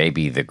against what may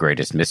be the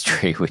greatest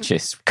mystery, which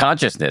is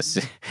consciousness.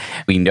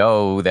 We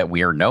know that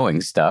we are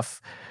knowing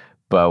stuff,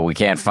 but we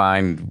can't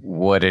find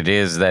what it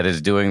is that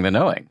is doing the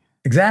knowing.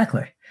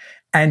 Exactly.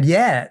 And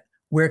yet,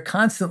 I'm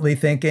constantly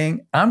thinking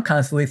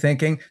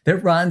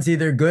that Ron's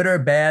either good or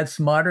bad,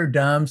 smart or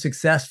dumb,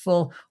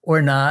 successful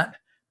or not.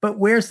 But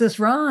where's this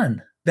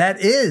Ron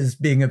that is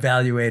being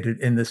evaluated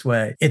in this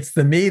way? It's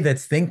the me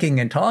that's thinking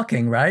and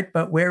talking, right?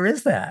 But where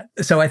is that?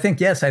 So I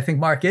think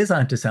Mark is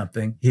onto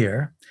something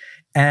here.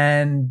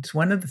 And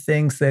one of the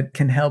things that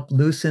can help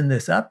loosen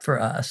this up for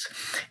us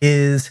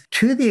is,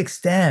 to the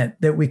extent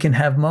that we can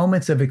have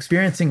moments of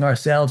experiencing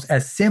ourselves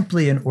as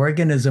simply an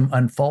organism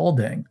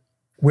unfolding,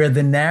 where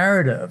the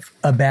narrative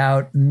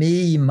about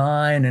me,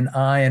 mine, and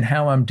I and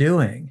how I'm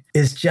doing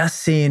is just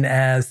seen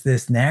as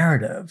this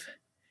narrative,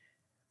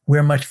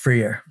 we're much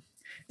freer.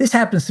 This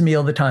happens to me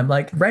all the time.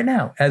 Like right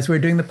now, as we're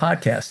doing the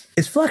podcast,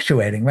 it's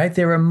fluctuating, right?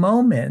 There are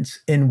moments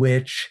in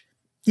which,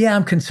 yeah,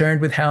 I'm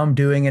concerned with how I'm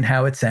doing and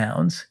how it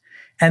sounds.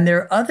 And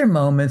there are other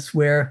moments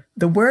where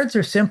the words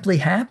are simply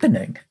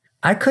happening.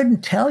 I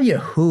couldn't tell you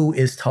who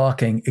is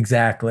talking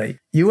exactly.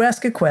 You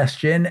ask a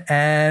question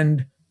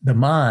and the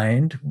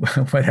mind,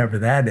 whatever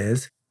that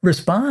is,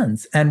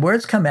 responds and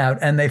words come out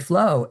and they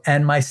flow.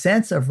 And my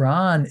sense of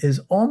Ron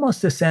is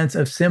almost a sense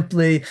of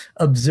simply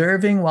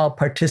observing while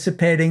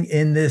participating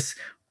in this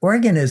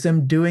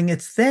organism doing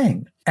its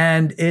thing.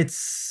 And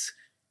it's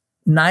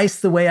nice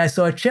the way I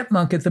saw a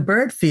chipmunk at the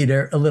bird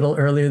feeder a little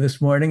earlier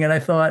this morning. And I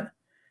thought,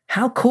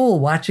 how cool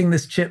watching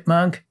this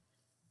chipmunk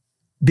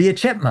be a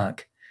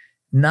chipmunk,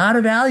 not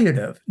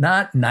evaluative,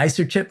 not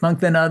nicer chipmunk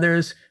than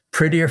others,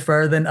 prettier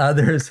fur than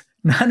others,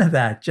 none of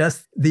that.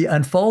 Just the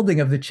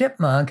unfolding of the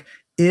chipmunk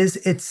is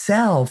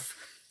itself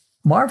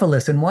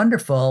marvelous and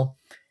wonderful,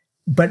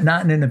 but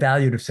not in an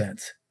evaluative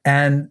sense.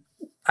 And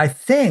I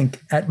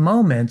think at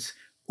moments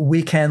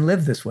we can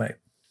live this way.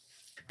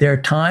 There are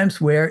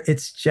times where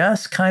it's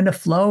just kind of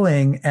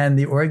flowing and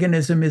the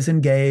organism is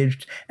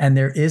engaged and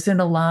there isn't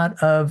a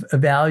lot of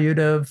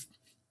evaluative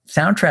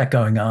soundtrack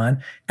going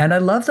on. And I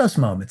love those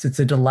moments. It's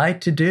a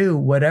delight to do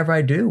whatever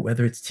I do,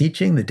 whether it's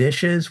teaching, the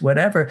dishes,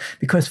 whatever,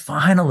 because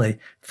finally,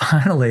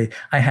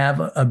 I have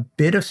a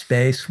bit of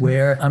space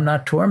where I'm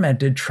not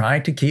tormented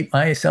trying to keep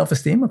my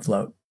self-esteem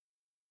afloat.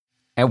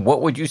 And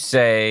what would you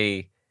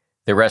say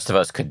the rest of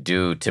us could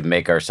do to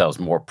make ourselves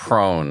more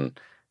prone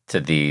to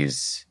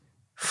these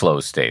flow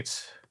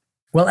states?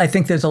 Well, I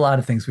think there's a lot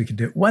of things we could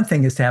do. One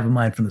thing is to have a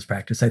mindfulness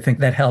practice. I think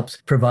that helps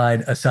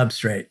provide a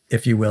substrate,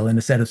 if you will, and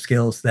a set of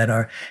skills that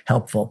are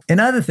helpful.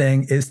 Another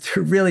thing is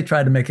to really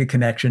try to make a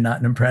connection, not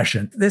an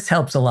impression. This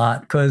helps a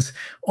lot because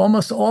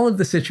almost all of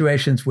the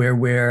situations where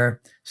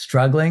we're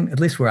struggling, at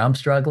least where I'm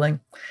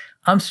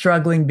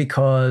struggling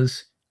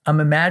because I'm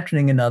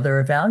imagining another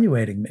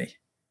evaluating me.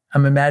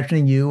 I'm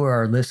imagining you or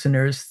our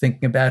listeners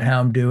thinking about how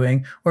I'm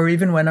doing, or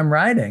even when I'm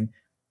writing,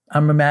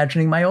 I'm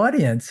imagining my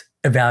audience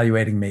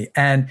evaluating me.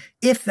 And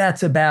if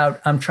that's about,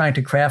 I'm trying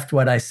to craft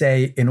what I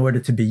say in order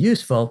to be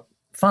useful,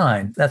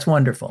 fine, that's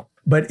wonderful.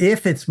 But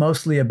if it's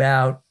mostly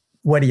about,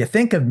 what do you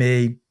think of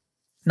me?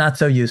 Not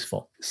so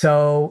useful.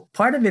 So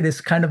part of it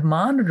is kind of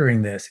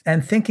monitoring this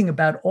and thinking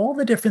about all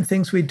the different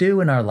things we do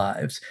in our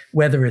lives,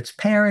 whether it's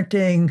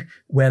parenting,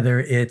 whether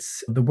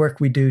it's the work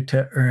we do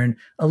to earn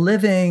a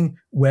living,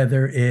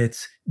 whether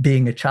it's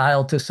being a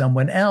child to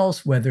someone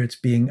else, whether it's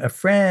being a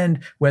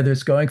friend, whether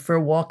it's going for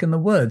a walk in the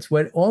woods,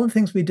 all the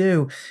things we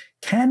do,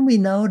 can we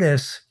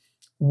notice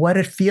what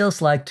it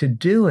feels like to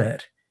do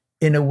it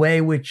in a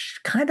way which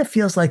kind of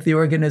feels like the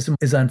organism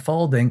is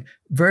unfolding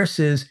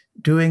versus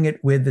doing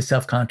it with the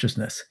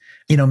self-consciousness?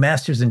 You know,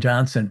 Masters and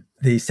Johnson,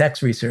 the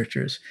sex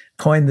researchers,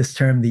 coined this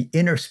term, the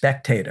inner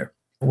spectator.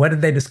 What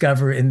did they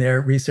discover in their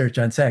research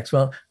on sex?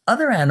 Well,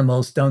 other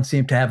animals don't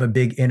seem to have a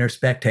big inner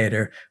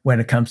spectator when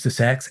it comes to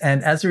sex.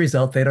 And as a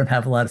result, they don't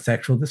have a lot of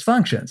sexual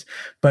dysfunctions.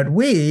 But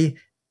we,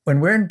 when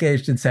we're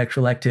engaged in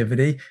sexual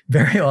activity,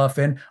 very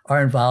often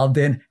are involved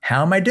in,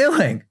 how am I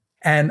doing?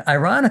 And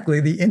ironically,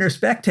 the inner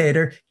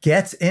spectator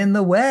gets in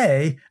the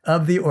way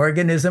of the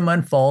organism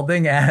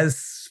unfolding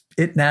as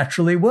it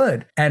naturally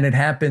would. And it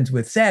happens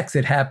with sex.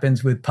 It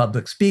happens with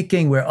public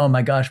speaking where, oh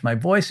my gosh, my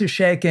voice is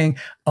shaking.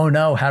 Oh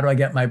no, how do I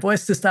get my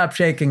voice to stop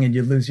shaking? And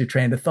you lose your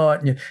train of thought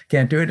and you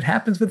can't do it. It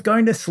happens with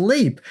going to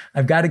sleep.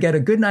 I've got to get a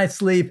good night's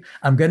sleep.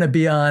 I'm going to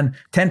be on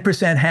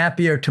 10%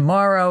 happier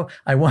tomorrow.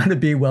 I want to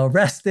be well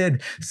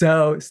rested.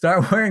 So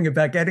start worrying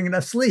about getting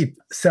enough sleep.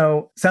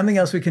 So something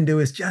else we can do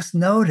is just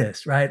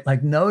notice, right?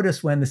 Like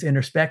notice when this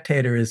inner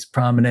spectator is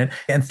prominent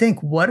and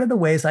think, what are the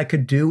ways I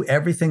could do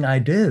everything I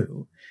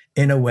do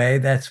in a way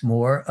that's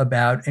more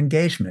about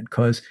engagement?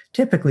 Because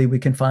typically we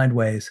can find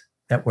ways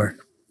that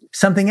work.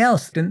 Something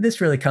else, and this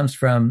really comes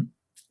from,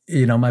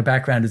 my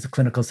background as a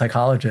clinical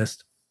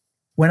psychologist.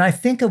 When I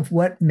think of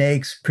what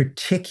makes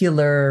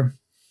particular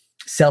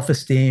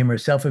self-esteem or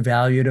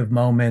self-evaluative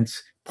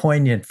moments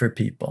poignant for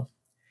people,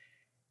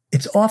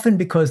 it's often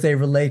because they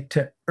relate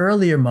to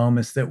earlier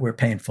moments that were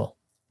painful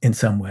in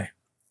some way.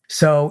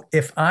 So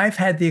if I've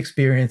had the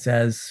experience,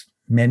 as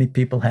many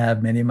people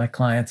have, many of my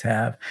clients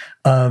have,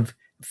 of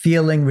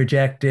feeling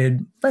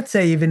rejected, let's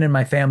say even in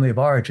my family of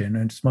origin,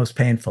 and it's most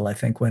painful, I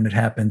think, when it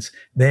happens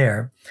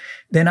there,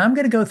 then I'm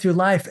going to go through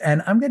life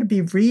and I'm going to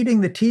be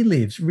reading the tea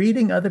leaves,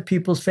 reading other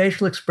people's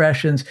facial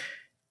expressions.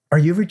 Are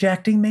you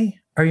rejecting me?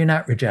 Are you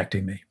not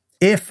rejecting me?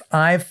 If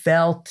I've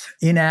felt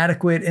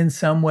inadequate in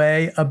some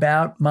way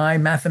about my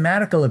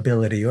mathematical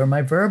ability or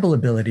my verbal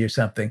ability or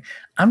something,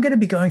 I'm going to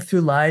be going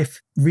through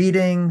life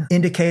reading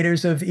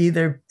indicators of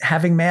either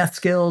having math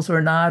skills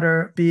or not,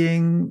 or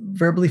being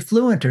verbally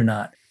fluent or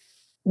not.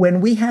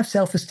 when we have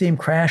self-esteem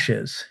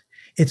crashes,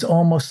 it's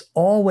almost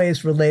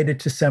always related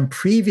to some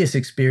previous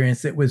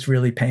experience that was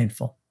really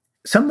painful.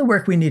 Some of the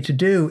work we need to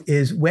do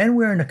is when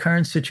we're in a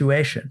current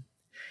situation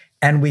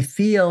and we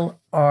feel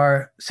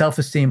our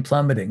self-esteem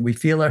plummeting, we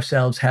feel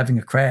ourselves having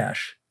a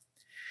crash,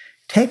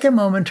 take a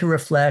moment to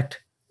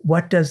reflect,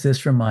 what does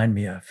this remind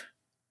me of?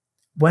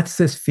 What's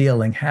this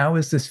feeling? How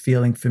is this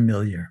feeling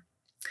familiar?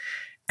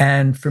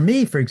 And for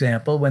me, for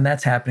example, when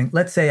that's happening,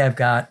 let's say I've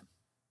got,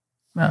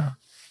 well,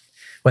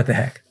 what the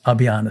heck? I'll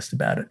be honest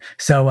about it.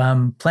 So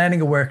I'm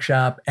planning a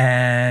workshop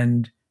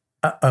and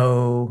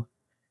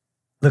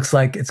looks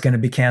like it's going to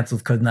be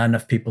canceled because not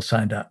enough people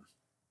signed up.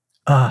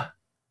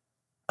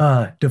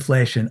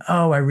 Deflation.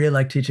 I really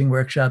like teaching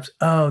workshops.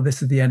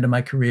 This is the end of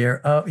my career.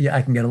 Yeah,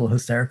 I can get a little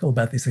hysterical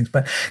about these things,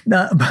 but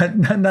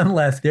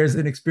nonetheless, there's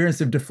an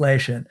experience of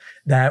deflation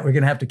that we're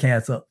going to have to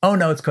cancel. Oh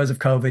no, it's because of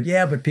COVID.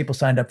 Yeah, but people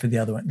signed up for the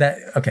other one.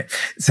 Okay.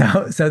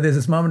 So there's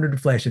this moment of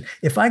deflation.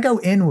 If I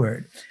go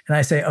inward and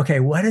I say, okay,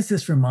 what does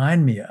this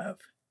remind me of?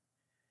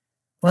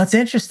 Well, it's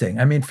interesting.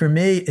 I mean, for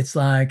me, it's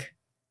like,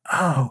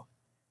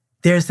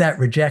 there's that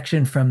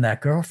rejection from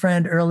that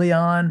girlfriend early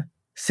on,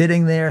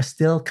 sitting there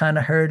still kind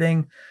of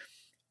hurting.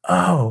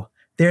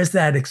 There's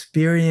that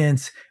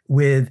experience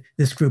with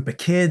this group of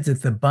kids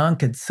at the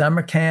bunk at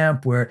summer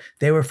camp where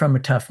they were from a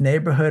tough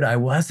neighborhood. I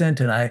wasn't.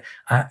 And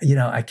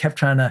I kept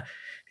trying to,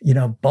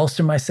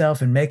 bolster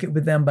myself and make it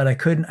with them, but I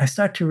couldn't. I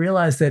start to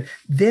realize that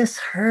this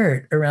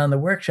hurt around the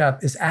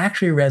workshop is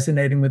actually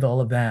resonating with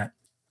all of that.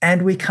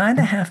 And we kind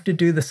of have to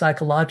do the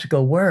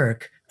psychological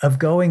work of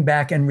going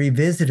back and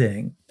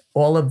revisiting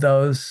all of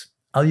those.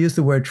 I'll use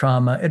the word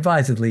trauma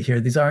advisedly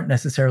here. These aren't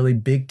necessarily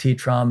big T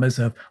traumas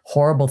of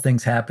horrible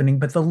things happening,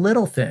 but the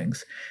little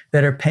things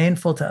that are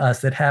painful to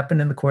us that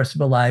happen in the course of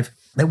a life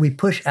that we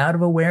push out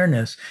of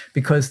awareness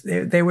because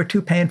they were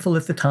too painful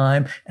at the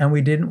time and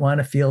we didn't want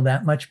to feel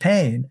that much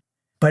pain.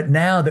 But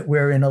now that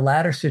we're in a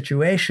latter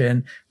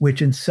situation,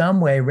 which in some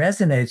way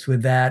resonates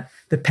with that,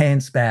 the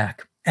pain's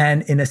back.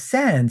 And in a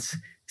sense,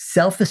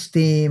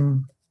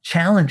 self-esteem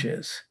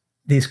challenges,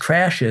 these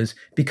crashes,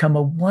 become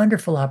a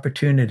wonderful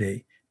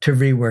opportunity to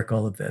rework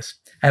all of this.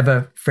 I have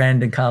a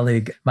friend and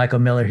colleague, Michael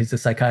Miller, he's a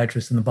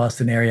psychiatrist in the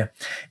Boston area.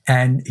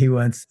 And he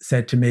once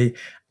said to me,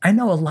 I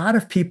know a lot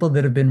of people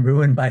that have been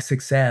ruined by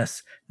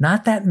success,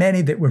 not that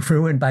many that were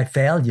ruined by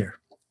failure.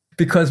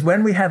 Because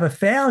when we have a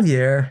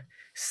failure,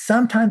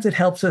 sometimes it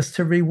helps us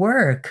to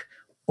rework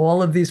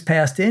all of these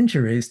past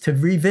injuries, to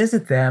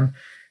revisit them.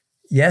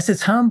 Yes,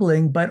 it's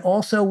humbling, but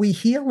also we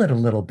heal it a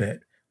little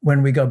bit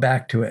when we go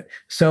back to it.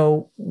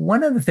 So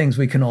one of the things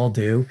we can all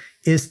do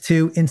is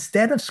to,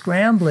 instead of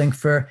scrambling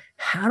for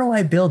how do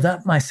I build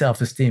up my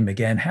self-esteem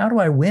again? How do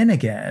I win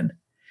again?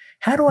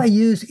 How do I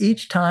use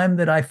each time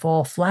that I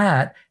fall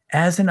flat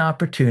as an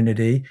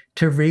opportunity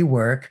to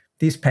rework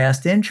these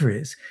past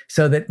injuries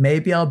so that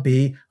maybe I'll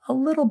be a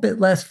little bit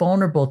less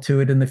vulnerable to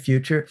it in the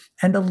future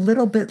and a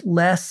little bit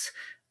less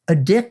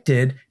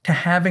addicted to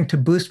having to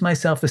boost my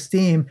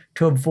self-esteem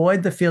to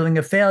avoid the feeling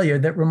of failure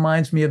that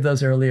reminds me of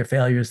those earlier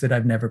failures that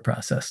I've never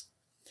processed.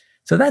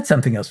 So that's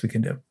something else we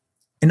can do.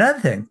 Another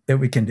thing that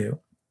we can do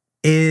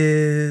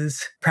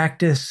is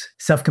practice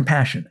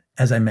self-compassion,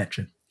 as I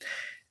mentioned.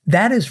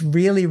 That is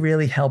really,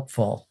 really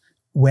helpful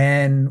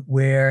when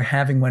we're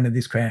having one of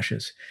these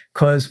crashes.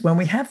 Because when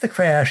we have the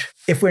crash,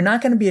 if we're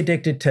not going to be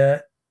addicted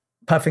to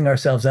puffing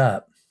ourselves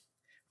up,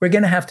 we're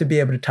going to have to be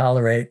able to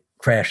tolerate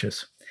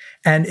crashes.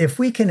 And if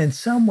we can in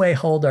some way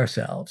hold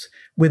ourselves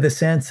with a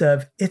sense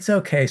of, it's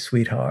okay,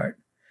 sweetheart,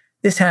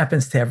 this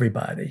happens to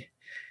everybody,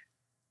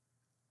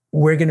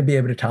 we're going to be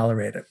able to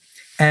tolerate it.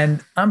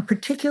 And I'm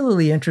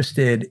particularly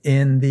interested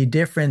in the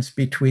difference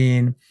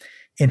between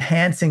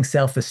enhancing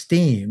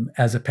self-esteem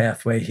as a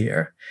pathway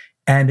here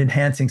and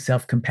enhancing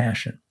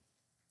self-compassion.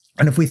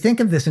 And if we think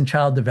of this in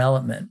child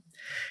development,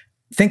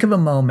 think of a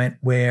moment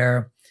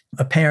where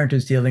a parent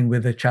is dealing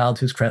with a child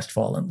who's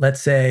crestfallen.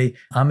 Let's say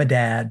I'm a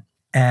dad,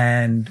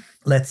 and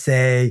let's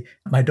say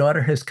my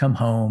daughter has come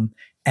home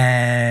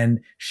and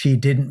she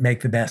didn't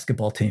make the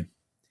basketball team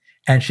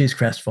and she's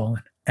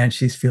crestfallen and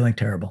she's feeling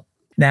terrible.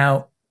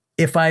 Now,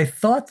 if I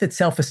thought that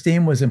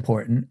self-esteem was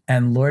important,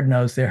 and Lord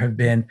knows there have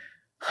been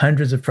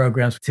hundreds of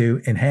programs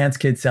to enhance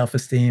kids'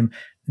 self-esteem,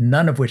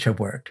 none of which have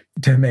worked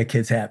to make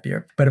kids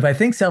happier. But if I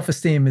think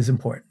self-esteem is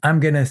important,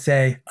 I'm going to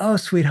say, oh,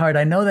 sweetheart,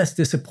 I know that's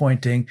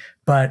disappointing,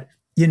 but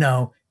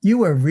you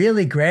were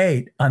really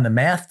great on the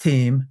math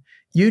team.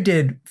 You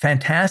did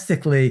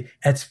fantastically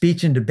at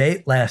speech and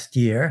debate last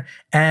year.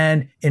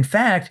 And in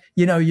fact,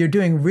 you're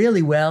doing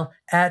really well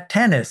at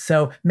tennis.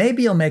 So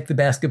maybe you'll make the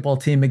basketball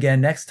team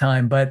again next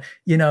time, but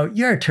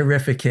you're a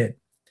terrific kid.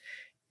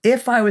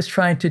 If I was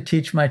trying to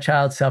teach my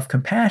child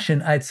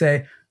self-compassion, I'd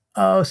say,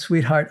 oh,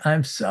 sweetheart,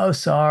 I'm so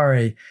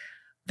sorry.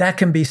 That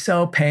can be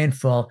so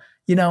painful.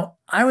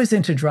 I was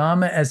into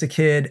drama as a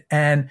kid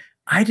and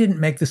I didn't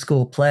make the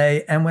school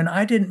play. And when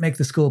I didn't make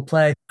the school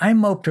play, I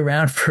moped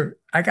around for,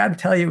 I got to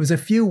tell you, it was a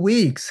few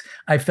weeks.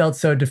 I felt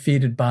so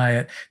defeated by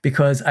it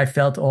because I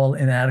felt all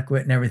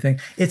inadequate and everything.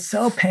 It's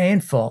so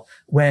painful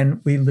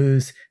when we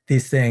lose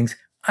these things.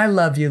 I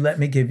love you, let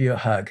me give you a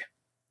hug.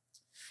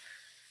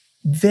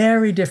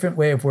 Very different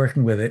way of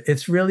working with it.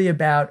 It's really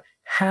about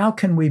how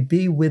can we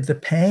be with the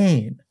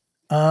pain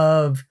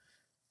of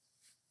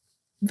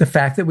the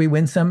fact that we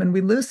win some and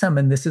we lose some,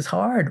 and this is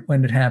hard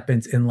when it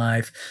happens in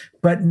life,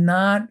 but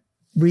not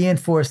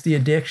reinforce the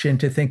addiction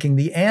to thinking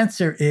the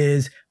answer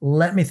is,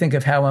 let me think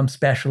of how I'm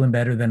special and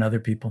better than other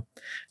people.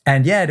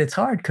 And yet it's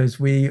hard because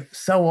we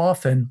so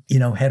often,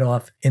 head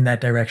off in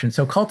that direction.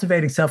 So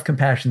cultivating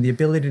self-compassion, the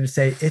ability to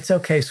say, it's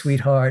okay,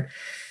 sweetheart.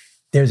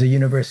 There's a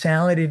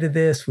universality to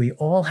this. We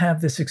all have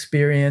this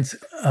experience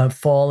of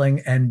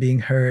falling and being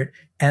hurt.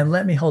 And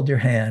let me hold your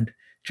hand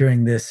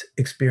during this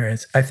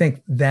experience. I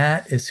think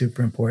that is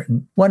super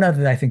important. One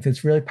other that I think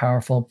that's really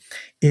powerful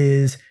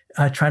is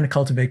trying to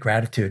cultivate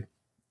gratitude.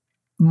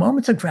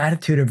 Moments of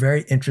gratitude are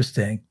very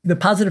interesting. The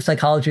positive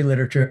psychology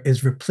literature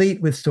is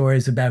replete with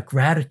stories about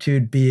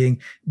gratitude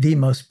being the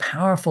most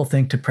powerful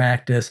thing to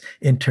practice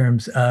in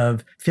terms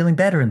of feeling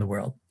better in the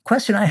world.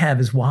 Question I have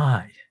is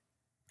why?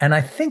 And I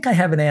think I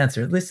have an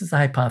answer, at least it's a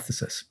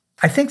hypothesis.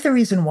 I think the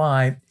reason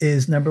why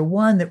is, number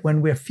one, that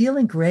when we're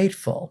feeling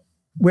grateful,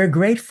 we're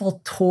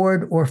grateful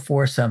toward or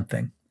for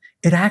something.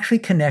 It actually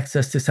connects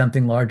us to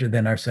something larger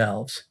than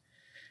ourselves.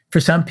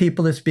 For some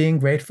people, it's being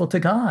grateful to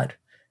God.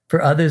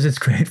 For others, it's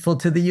grateful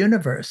to the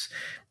universe.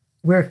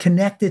 We're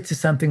connected to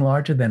something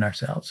larger than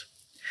ourselves.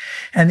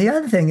 And the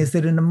other thing is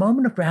that in a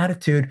moment of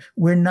gratitude,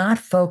 we're not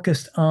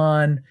focused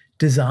on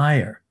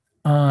desire,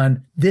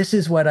 on this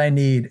is what I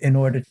need in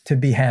order to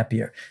be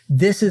happier.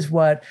 This is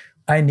what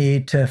I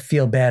need to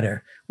feel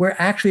better. We're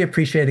actually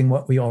appreciating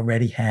what we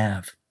already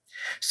have.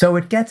 So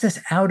it gets us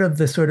out of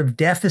the sort of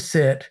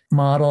deficit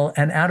model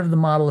and out of the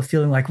model of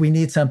feeling like we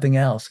need something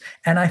else.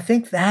 And I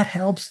think that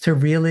helps to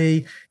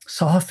really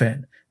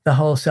soften the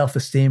whole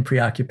self-esteem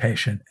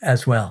preoccupation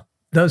as well.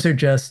 Those are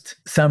just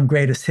some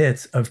greatest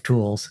hits of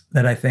tools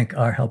that I think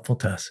are helpful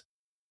to us.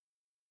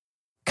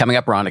 Coming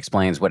up, Ron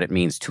explains what it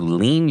means to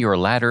lean your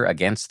ladder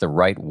against the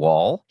right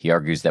wall. He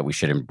argues that we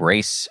should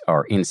embrace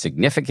our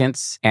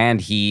insignificance, and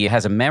he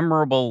has a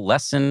memorable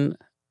lesson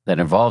that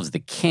involves the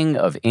King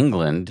of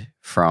England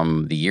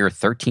from the year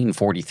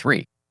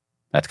 1343.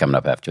 That's coming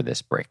up after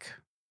this break.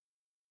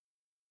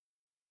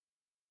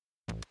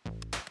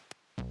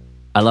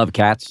 I love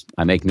cats.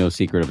 I make no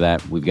secret of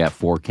that. We've got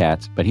 4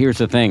 cats. But here's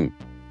the thing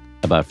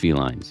about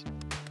felines.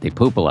 They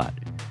poop a lot.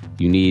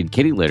 You need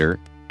kitty litter,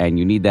 and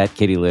you need that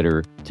kitty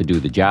litter to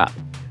do the job,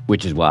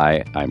 which is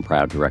why I'm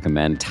proud to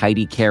recommend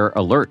Tidy Care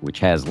Alert, which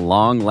has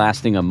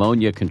long-lasting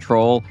ammonia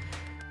control,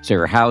 so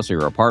your house or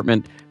your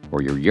apartment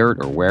or your yurt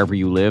or wherever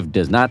you live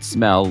does not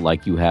smell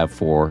like you have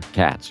 4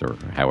 cats or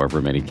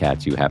however many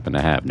cats you happen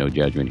to have. No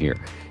judgment here.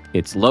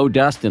 It's low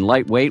dust and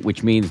lightweight,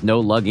 which means no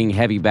lugging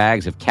heavy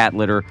bags of cat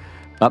litter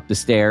up the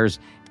stairs,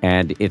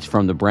 and it's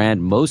from the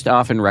brand most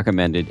often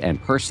recommended and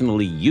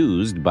personally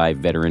used by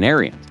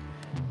veterinarians.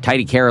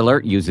 Tidy Care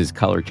Alert uses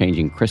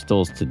color-changing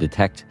crystals to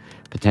detect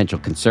potential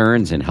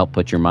concerns and help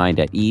put your mind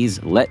at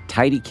ease. Let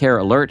Tidy Care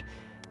Alert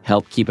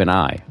help keep an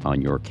eye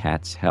on your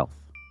cat's health.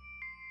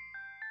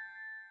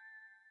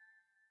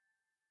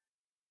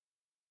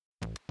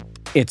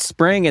 It's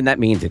spring, and that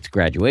means it's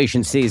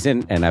graduation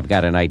season, and I've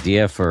got an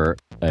idea for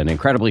an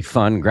incredibly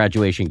fun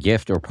graduation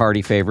gift or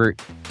party favor.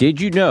 Did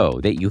you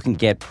know that you can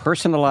get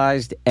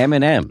personalized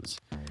M&Ms?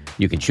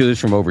 You can choose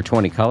from over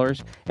 20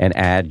 colors and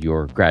add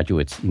your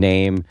graduate's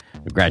name,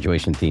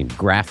 graduation-themed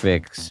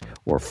graphics,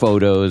 or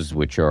photos,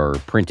 which are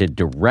printed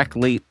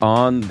directly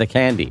on the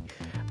candy.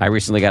 I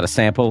recently got a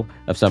sample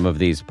of some of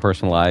these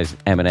personalized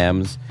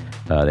M&Ms.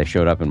 They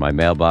showed up in my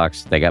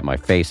mailbox. They got my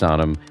face on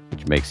them,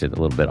 which makes it a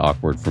little bit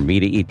awkward for me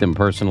to eat them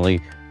personally.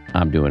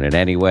 I'm doing it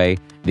anyway.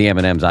 The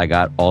M&Ms I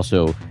got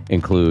also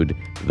include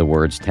the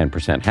words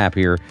 10%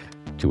 happier,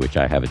 to which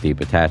I have a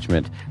deep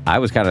attachment. I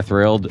was kind of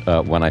thrilled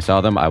when I saw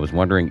them. I was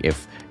wondering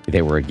if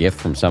they were a gift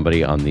from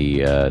somebody on the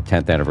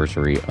 10th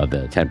anniversary of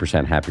the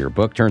 10% Happier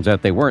book. Turns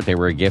out they weren't. They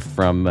were a gift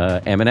from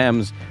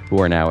M&Ms, who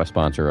are now a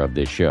sponsor of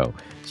this show.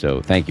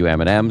 So thank you,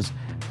 M&Ms.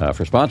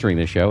 For sponsoring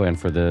this show and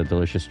for the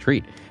delicious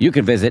treat. You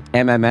can visit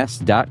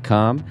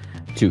mms.com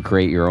to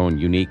create your own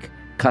unique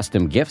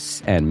custom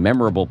gifts and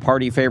memorable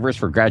party favors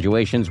for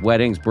graduations,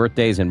 weddings,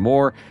 birthdays, and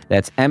more.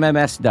 That's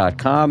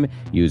mms.com.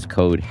 Use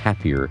code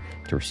HAPPIER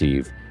to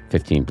receive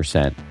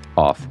 15%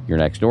 off your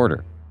next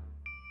order.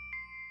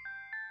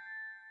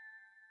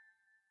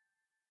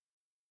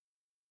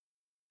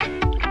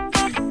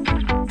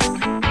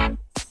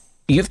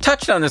 You've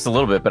touched on this a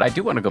little bit, but I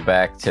do want to go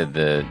back to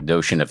the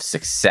notion of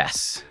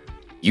success.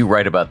 You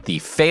write about the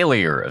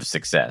failure of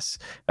success.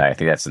 I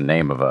think that's the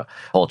name of a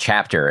whole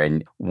chapter.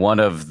 And one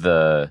of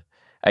the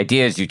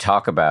ideas you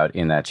talk about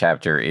in that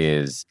chapter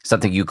is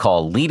something you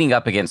call leaning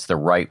up against the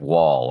right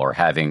wall or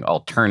having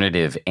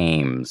alternative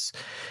aims.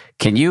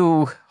 Can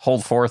you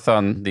hold forth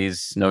on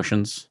these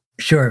notions?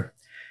 Sure.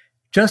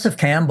 Joseph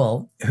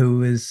Campbell,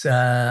 who is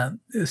a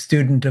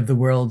student of the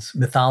world's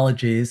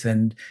mythologies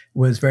and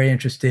was very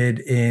interested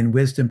in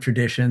wisdom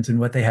traditions and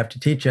what they have to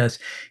teach us,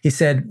 he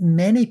said,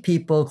 many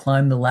people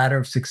climb the ladder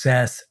of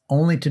success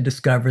only to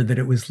discover that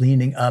it was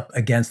leaning up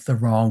against the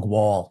wrong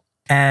wall.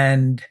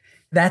 And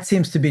that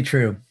seems to be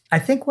true. I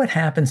think what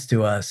happens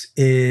to us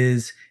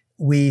is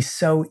we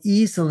so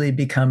easily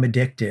become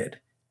addicted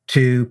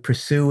to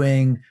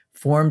pursuing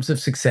forms of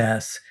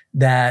success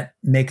that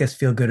make us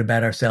feel good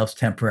about ourselves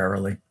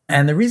temporarily.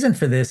 And the reason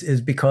for this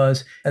is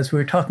because, as we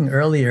were talking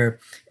earlier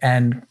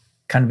and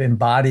kind of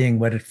embodying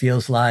what it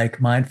feels like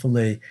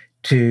mindfully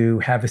to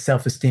have a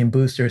self-esteem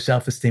boost or a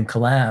self-esteem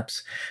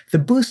collapse, the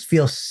boost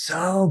feels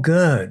so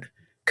good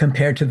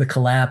compared to the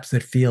collapse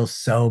that feels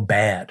so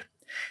bad.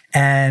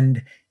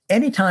 And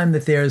anytime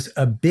that there's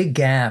a big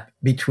gap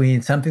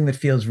between something that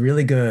feels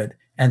really good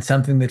and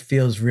something that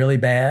feels really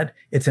bad,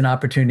 it's an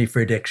opportunity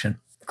for addiction.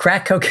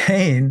 Crack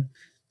cocaine,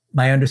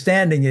 my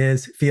understanding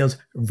is, feels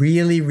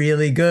really,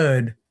 really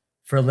good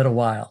for a little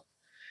while.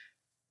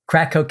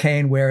 Crack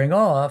cocaine wearing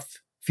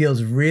off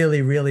feels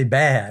really, really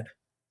bad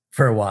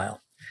for a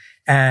while.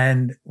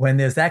 And when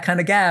there's that kind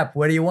of gap,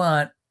 what do you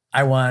want?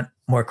 I want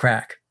more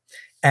crack.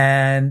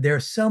 And there are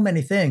so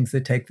many things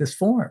that take this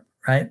form,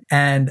 right?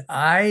 And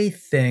I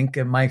think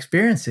my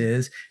experience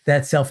is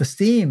that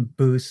self-esteem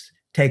boosts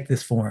take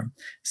this form.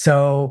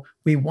 So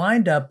we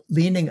wind up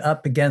leaning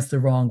up against the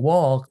wrong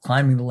wall,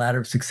 climbing the ladder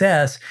of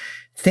success,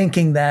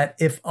 thinking that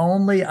if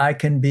only I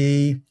can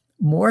be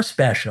more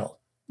special,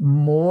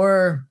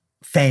 more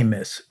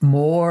famous,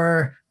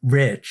 more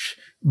rich,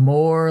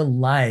 more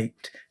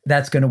liked,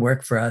 that's going to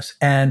work for us.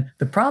 And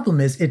the problem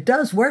is it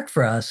does work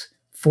for us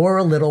for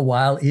a little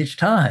while each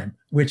time,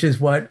 which is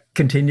what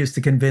continues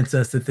to convince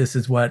us that this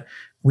is what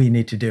we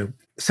need to do.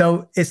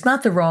 So it's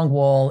not the wrong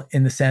wall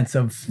in the sense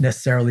of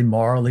necessarily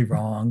morally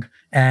wrong.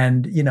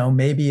 And,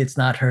 maybe it's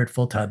not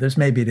hurtful to others.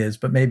 Maybe it is,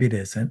 but maybe it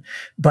isn't.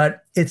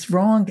 But it's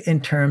wrong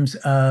in terms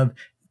of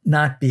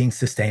not being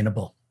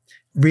sustainable,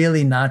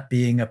 really not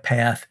being a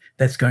path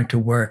that's going to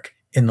work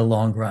in the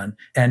long run.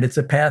 And it's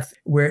a path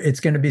where it's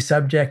going to be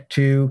subject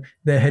to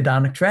the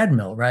hedonic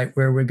treadmill, right?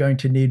 Where we're going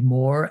to need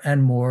more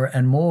and more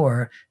and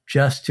more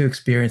just to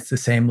experience the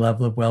same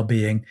level of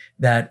well-being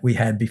that we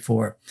had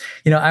before.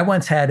 I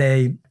once had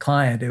a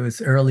client, it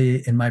was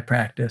early in my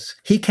practice.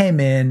 He came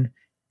in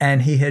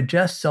and he had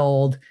just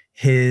sold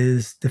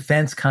his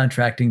defense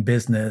contracting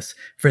business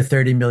for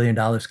 $30 million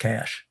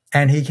cash.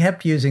 And he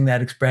kept using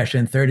that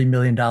expression, $30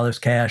 million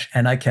cash.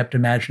 And I kept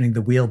imagining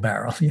the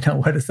wheelbarrow.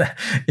 What is that?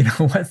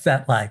 What's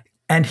that like?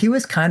 And he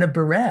was kind of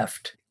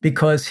bereft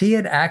because he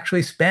had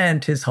actually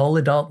spent his whole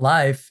adult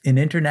life in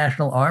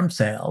international arms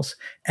sales.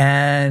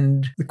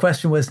 And the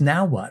question was,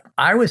 now what?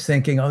 I was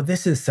thinking, oh,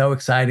 this is so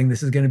exciting.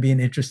 This is going to be an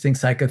interesting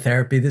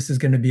psychotherapy. This is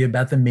going to be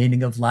about the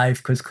meaning of life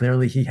because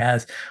clearly he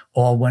has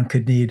all one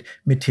could need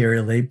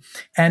materially.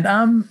 And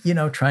I'm,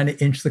 trying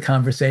to inch the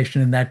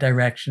conversation in that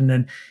direction.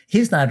 And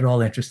he's not at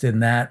all interested in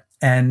that.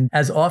 And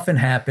as often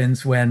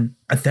happens when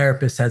a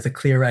therapist has a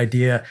clear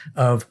idea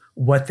of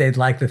what they'd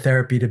like the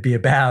therapy to be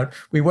about,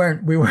 we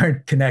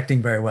weren't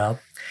connecting very well.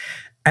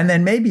 And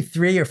then maybe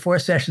 3 or 4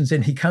 sessions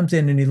in, he comes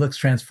in and he looks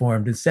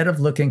transformed. Instead of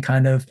looking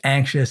kind of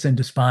anxious and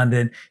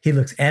despondent, he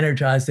looks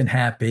energized and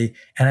happy.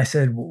 And I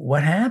said,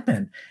 what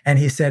happened? And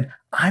he said,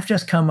 I've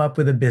just come up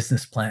with a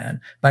business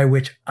plan by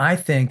which I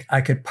think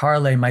I could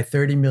parlay my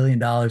 $30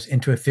 million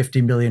into a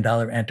 $50 million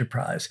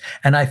enterprise.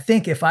 And I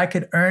think if I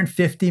could earn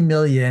 $50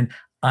 million,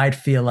 I'd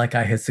feel like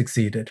I had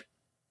succeeded.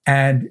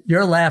 And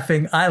you're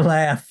laughing, I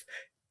laugh.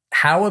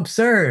 How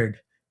absurd.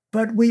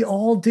 But we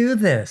all do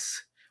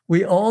this.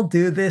 We all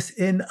do this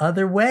in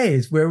other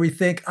ways where we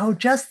think, oh,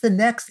 just the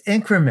next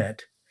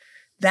increment.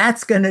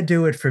 That's going to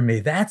do it for me.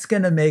 That's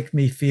going to make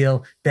me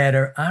feel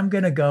better. I'm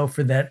going to go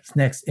for that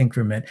next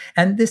increment.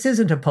 And this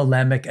isn't a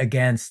polemic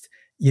against,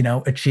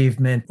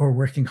 achievement or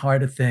working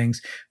hard at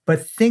things,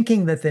 but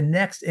thinking that the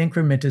next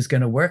increment is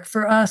going to work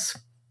for us,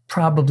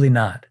 probably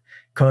not.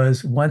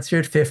 Because once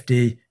you're at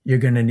 50, you're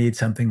going to need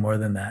something more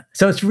than that.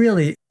 So it's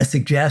really a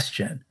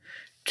suggestion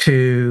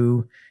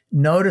to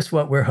notice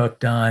what we're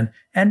hooked on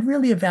and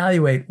really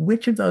evaluate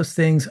which of those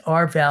things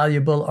are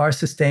valuable, are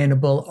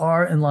sustainable,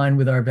 are in line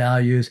with our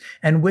values,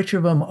 and which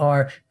of them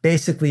are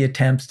basically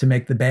attempts to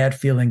make the bad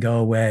feeling go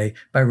away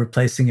by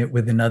replacing it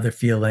with another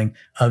feeling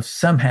of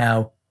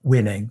somehow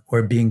winning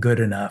or being good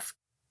enough.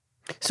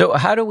 So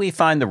how do we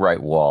find the right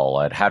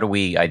wall? How do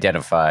we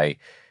identify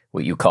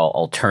what you call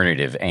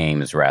alternative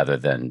aims rather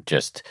than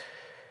just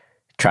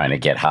trying to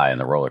get high on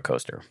the roller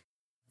coaster?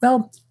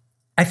 Well,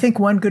 I think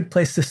one good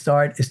place to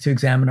start is to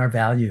examine our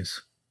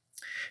values,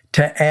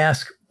 to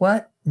ask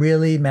what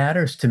really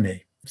matters to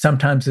me.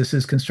 Sometimes this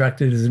is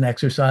constructed as an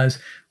exercise.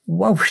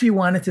 What would you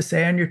want it to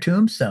say on your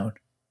tombstone,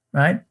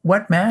 right?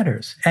 What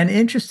matters? And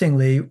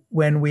interestingly,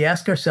 when we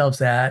ask ourselves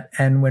that,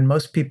 and when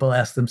most people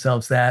ask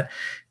themselves that,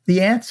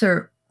 the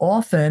answer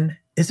often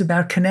is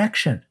about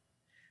connection.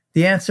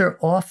 The answer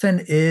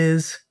often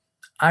is,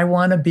 I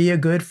want to be a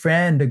good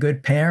friend, a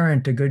good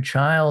parent, a good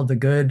child, a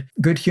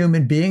good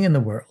human being in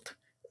the world.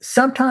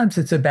 Sometimes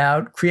it's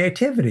about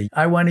creativity.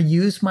 I want to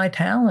use my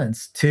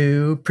talents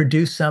to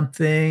produce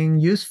something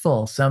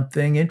useful,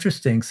 something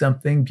interesting,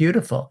 something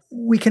beautiful.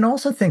 We can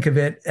also think of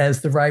it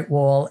as the right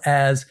wall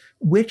as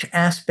which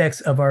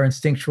aspects of our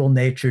instinctual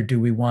nature do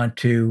we want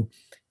to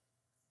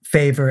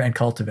favor and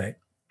cultivate?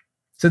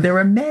 So there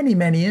are many,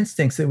 many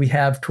instincts that we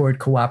have toward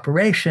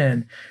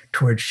cooperation,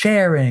 toward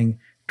sharing,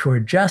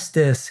 toward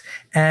justice.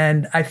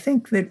 And I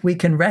think that we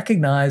can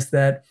recognize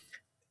that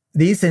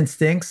these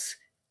instincts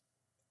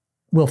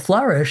will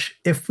flourish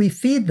if we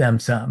feed them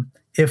some,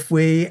 if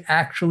we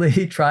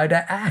actually try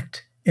to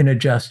act in a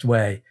just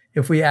way,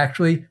 if we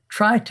actually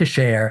try to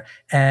share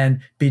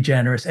and be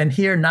generous. And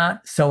here,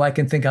 not so I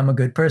can think I'm a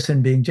good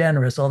person being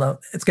generous, although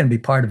it's going to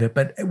be part of it,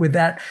 but with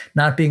that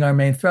not being our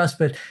main thrust,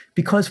 but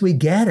because we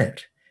get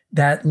it,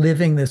 that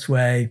living this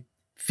way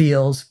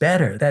feels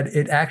better, that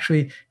it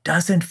actually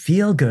doesn't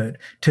feel good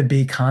to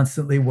be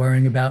constantly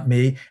worrying about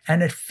me.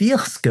 And it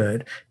feels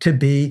good to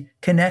be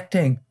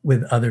connecting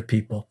with other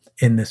people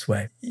in this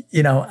way.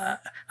 You know,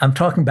 I'm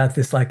talking about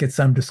this like it's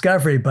some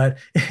discovery, but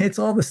it's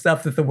all the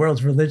stuff that the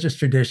world's religious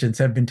traditions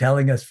have been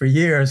telling us for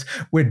years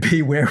would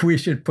be where we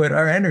should put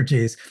our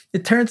energies.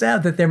 It turns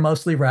out that they're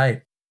mostly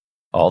right.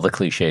 All the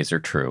cliches are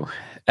true.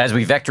 As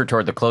we vector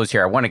toward the close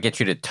here, I want to get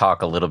you to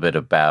talk a little bit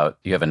about,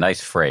 you have a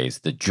nice phrase,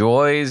 the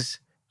joys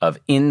of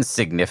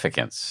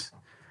insignificance.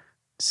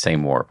 Say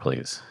more,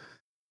 please.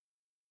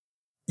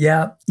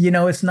 Yeah, you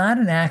know, it's not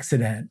an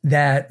accident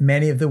that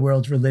many of the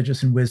world's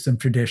religious and wisdom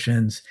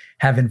traditions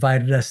have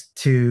invited us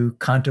to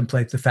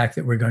contemplate the fact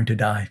that we're going to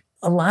die.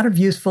 A lot of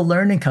useful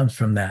learning comes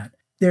from that.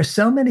 There's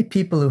so many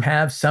people who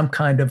have some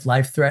kind of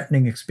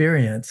life-threatening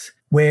experience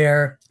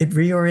where it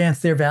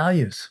reorients their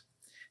values.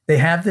 They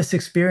have this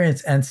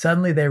experience and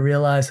suddenly they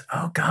realize,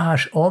 oh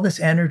gosh, all this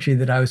energy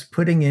that I was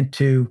putting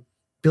into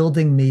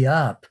building me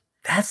up,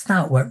 that's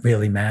not what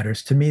really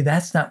matters to me.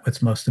 That's not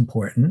what's most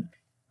important.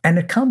 And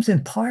it comes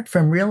in part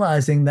from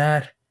realizing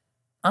that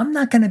I'm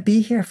not going to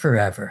be here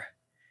forever.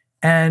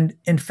 And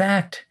in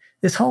fact,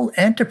 this whole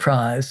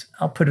enterprise,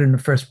 I'll put it in the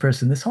first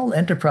person, this whole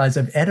enterprise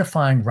of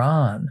edifying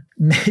Ron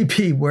may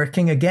be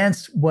working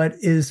against what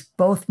is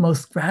both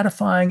most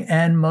gratifying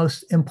and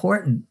most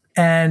important.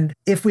 And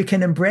if we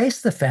can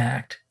embrace the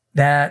fact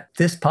that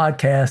this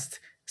podcast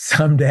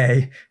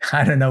someday,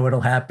 I don't know what'll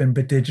happen,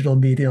 but digital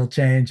media will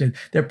change and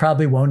there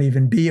probably won't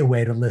even be a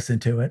way to listen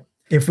to it.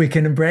 If we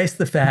can embrace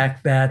the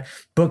fact that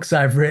books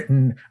I've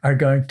written are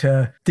going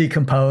to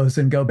decompose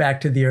and go back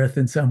to the earth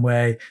in some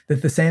way,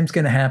 that the same's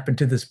going to happen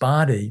to this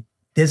body,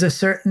 there's a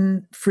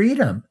certain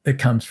freedom that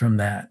comes from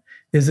that.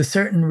 There's a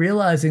certain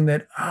realizing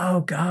that,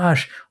 oh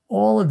gosh,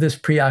 all of this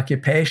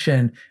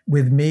preoccupation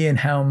with me and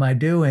how am I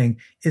doing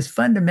is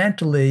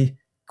fundamentally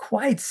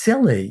quite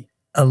silly.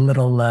 A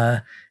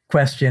little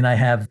question I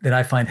have that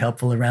I find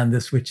helpful around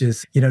this, which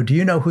is, you know, do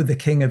you know who the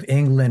King of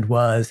England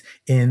was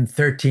in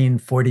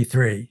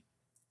 1343?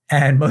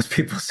 And most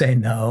people say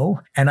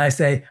no. And I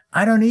say,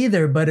 I don't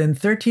either. But in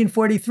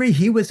 1343,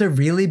 he was a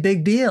really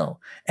big deal.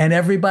 And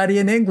everybody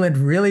in England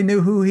really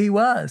knew who he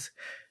was.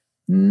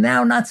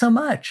 Now, not so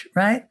much,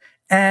 right?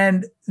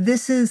 And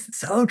this is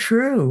so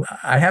true.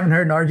 I haven't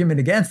heard an argument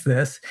against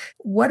this.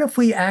 What if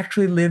we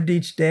actually lived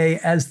each day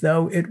as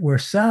though it were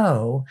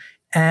so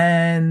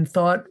and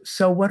thought,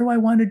 so what do I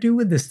want to do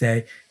with this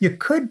day? You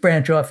could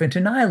branch off into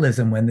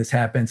nihilism when this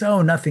happens.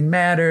 Oh, nothing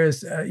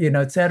matters,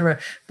 et cetera.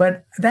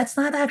 But that's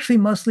not actually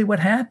mostly what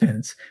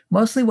happens.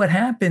 Mostly what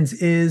happens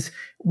is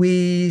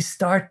we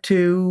start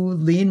to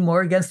lean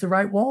more against the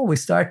right wall. We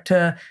start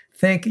to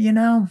think,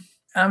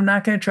 I'm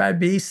not going to try to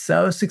be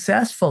so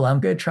successful. I'm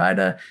going to try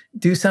to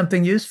do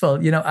something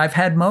useful. I've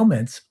had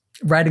moments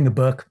writing a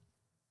book.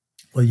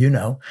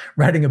 Well,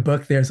 writing a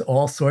book, there's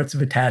all sorts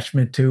of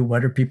attachment to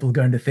what are people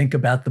going to think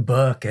about the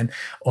book and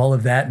all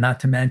of that, not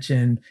to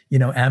mention,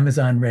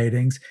 Amazon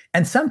ratings.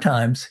 And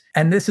sometimes,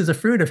 and this is a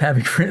fruit of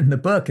having written the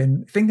book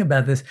and thinking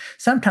about this,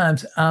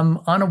 sometimes I'm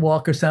on a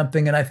walk or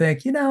something and I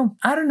think,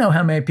 I don't know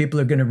how many people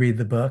are going to read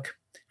the book.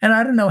 And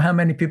I don't know how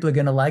many people are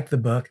going to like the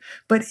book.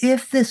 But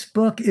if this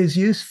book is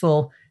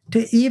useful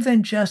to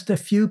even just a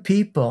few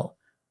people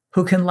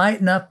who can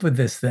lighten up with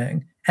this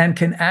thing, and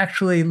can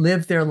actually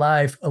live their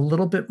life a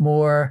little bit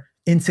more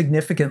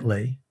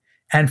insignificantly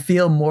and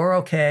feel more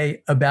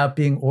okay about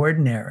being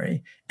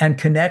ordinary and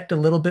connect a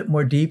little bit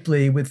more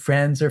deeply with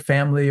friends or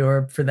family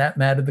or, for that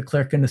matter, the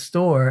clerk in the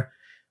store,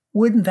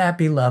 wouldn't that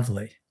be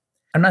lovely?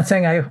 I'm not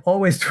saying I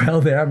always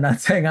dwell there. I'm not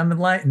saying I'm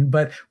enlightened.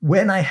 But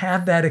when I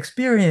have that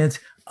experience,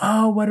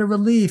 oh, what a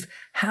relief.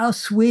 How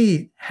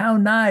sweet, how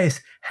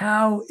nice,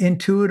 how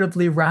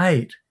intuitively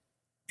right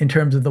in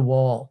terms of the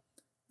wall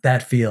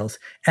that feels.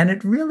 And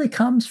it really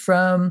comes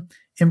from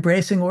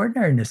embracing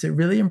ordinariness. It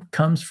really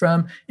comes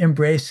from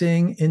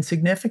embracing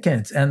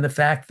insignificance and the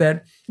fact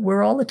that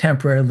we're all a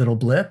temporary little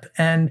blip.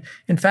 And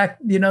in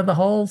fact, the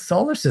whole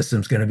solar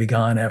system's going to be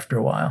gone after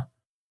a while.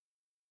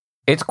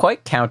 It's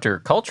quite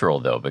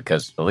countercultural, though,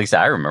 because at least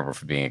I remember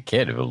from being a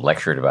kid who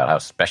lectured about how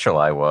special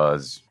I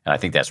was. And I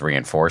think that's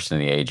reinforced in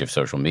the age of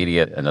social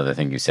media. Another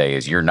thing you say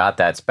is you're not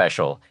that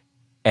special.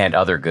 And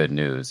other good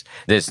news.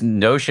 This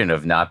notion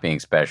of not being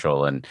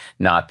special and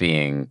not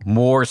being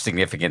more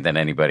significant than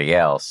anybody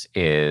else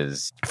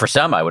is, for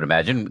some, I would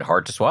imagine,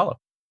 hard to swallow.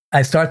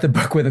 I start the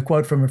book with a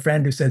quote from a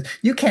friend who says,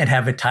 you can't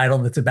have a title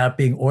that's about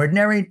being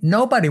ordinary.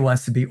 Nobody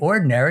wants to be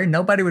ordinary.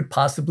 Nobody would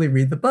possibly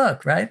read the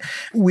book, right?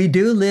 We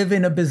do live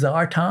in a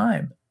bizarre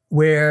time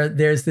where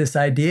there's this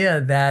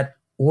idea that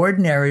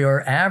ordinary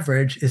or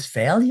average is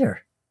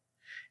failure.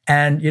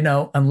 And,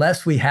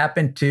 unless we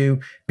happen to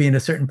be in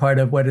a certain part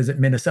of,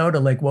 Minnesota,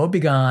 Lake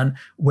Wobegon,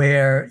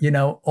 where,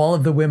 all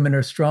of the women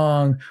are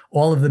strong,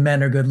 all of the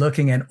men are good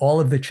looking, and all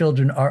of the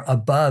children are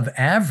above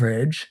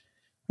average,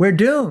 we're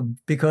doomed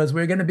because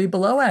we're going to be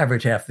below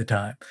average half the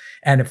time.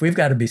 And if we've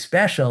got to be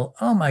special,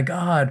 oh my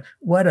God,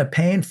 what a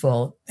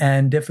painful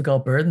and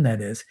difficult burden that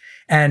is.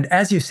 And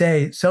as you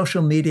say,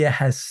 social media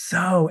has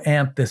so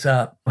amped this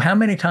up. How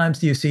many times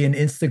do you see an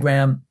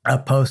Instagram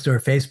post or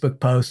a Facebook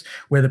post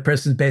where the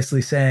person's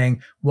basically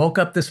saying, woke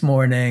up this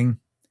morning,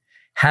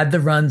 had the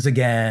runs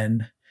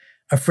again,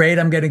 afraid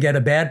I'm going to get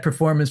a bad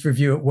performance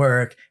review at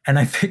work, and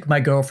I think my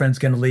girlfriend's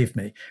going to leave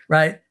me,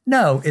 right?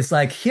 No, it's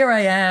like, here I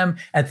am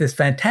at this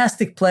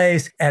fantastic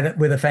place and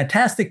with a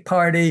fantastic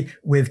party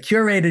with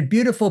curated,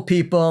 beautiful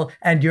people,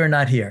 and you're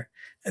not here.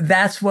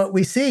 That's what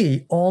we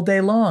see all day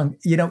long.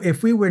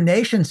 If we were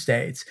nation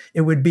states,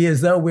 it would be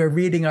as though we're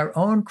reading our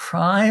own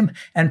crime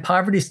and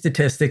poverty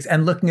statistics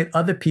and looking at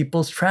other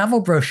people's travel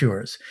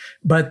brochures.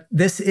 But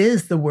this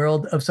is the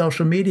world of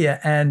social media.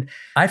 And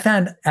I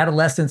found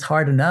adolescence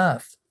hard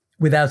enough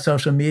without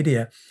social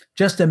media.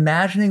 Just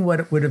imagining what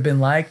it would have been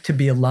like to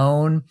be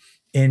alone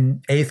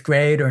in 8th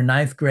grade or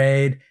 9th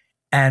grade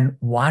and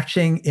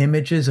watching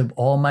images of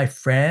all my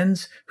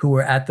friends who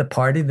were at the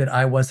party that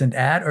I wasn't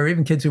at, or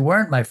even kids who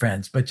weren't my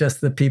friends, but just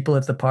the people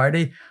at the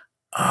party.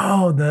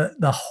 Oh,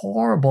 the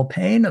horrible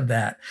pain of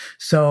that.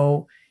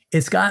 So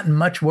it's gotten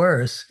much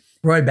worse.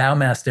 Roy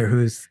Baumeister,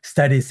 who's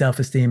studied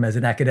self-esteem as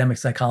an academic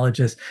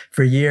psychologist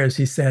for years,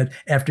 he said,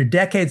 after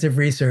decades of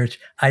research,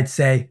 I'd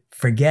say,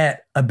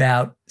 forget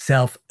about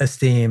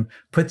self-esteem,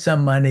 put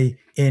some money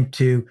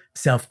into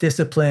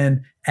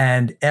self-discipline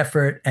and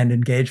effort and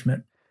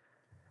engagement.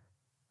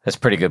 That's a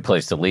pretty good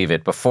place to leave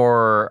it.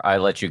 Before I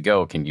let you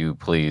go, can you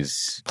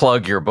please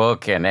plug your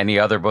book and any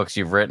other books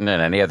you've written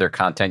and any other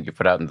content you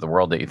put out into the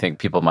world that you think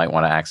people might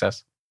want to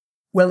access?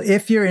 Well,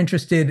 if you're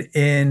interested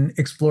in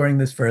exploring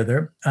this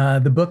further,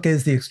 the book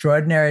is The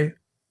Extraordinary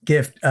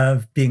Gift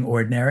of Being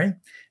Ordinary,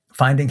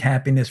 Finding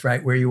Happiness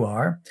Right Where You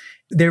Are.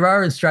 There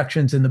are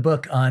instructions in the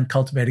book on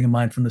cultivating a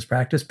mindfulness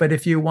practice, but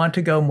if you want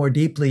to go more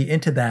deeply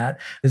into that,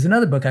 there's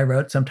another book I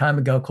wrote some time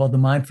ago called The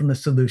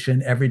Mindfulness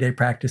Solution, Everyday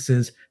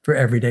Practices for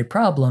Everyday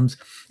Problems.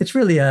 It's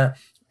really a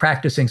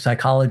practicing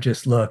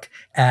psychologist look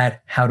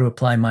at how to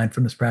apply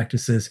mindfulness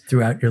practices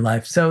throughout your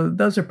life. So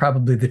those are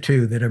probably the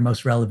two that are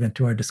most relevant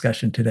to our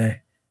discussion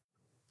today.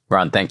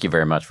 Ron, thank you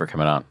very much for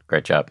coming on.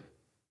 Great job.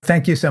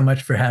 Thank you so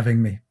much for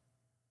having me.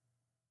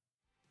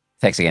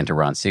 Thanks again to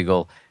Ron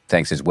Siegel.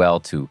 Thanks as well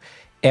to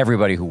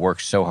everybody who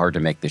works so hard to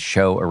make this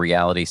show a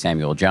reality.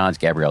 Samuel Johns,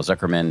 Gabrielle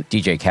Zuckerman,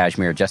 DJ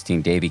Kashmir,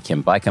 Justine Davey,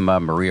 Kim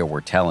Bikama, Maria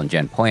Wortel, and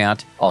Jen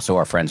Poyant. Also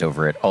our friends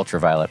over at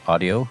Ultraviolet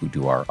Audio who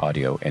do our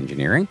audio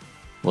engineering.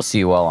 We'll see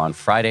you all on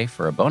Friday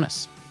for a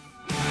bonus.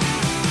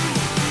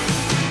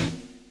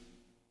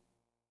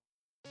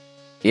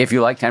 If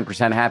you like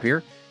 10%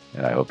 Happier,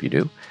 and I hope you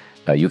do,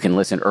 you can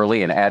listen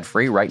early and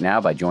ad-free right now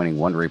by joining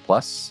Wondery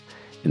Plus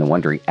in the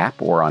Wondery app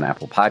or on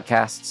Apple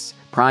Podcasts.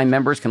 Prime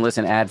members can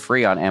listen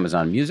ad-free on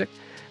Amazon Music.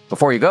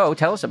 Before you go,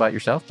 tell us about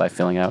yourself by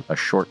filling out a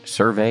short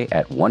survey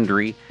at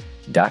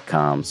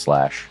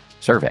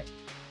Wondery.com/survey.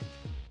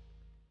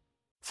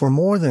 For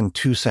more than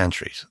 2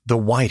 centuries, the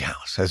White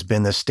House has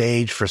been the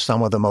stage for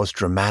some of the most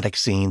dramatic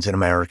scenes in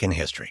American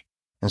history.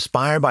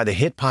 Inspired by the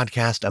hit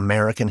podcast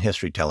American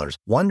History Tellers,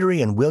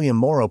 Wondery and William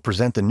Morrow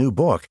present the new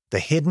book, The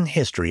Hidden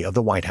History of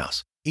the White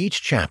House.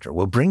 Each chapter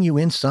will bring you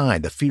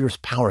inside the fierce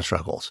power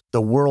struggles,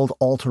 the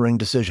world-altering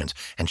decisions,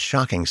 and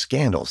shocking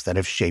scandals that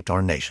have shaped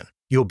our nation.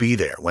 You'll be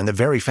there when the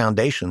very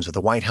foundations of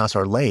the White House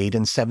are laid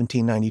in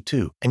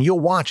 1792, and you'll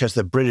watch as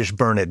the British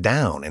burn it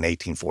down in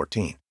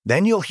 1814.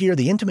 Then you'll hear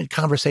the intimate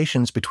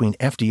conversations between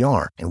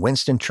FDR and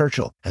Winston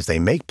Churchill as they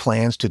make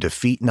plans to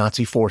defeat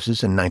Nazi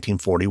forces in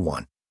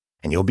 1941.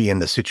 And you'll be in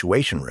the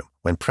Situation Room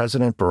when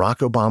President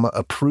Barack Obama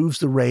approves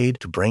the raid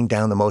to bring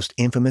down the most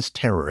infamous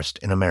terrorist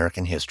in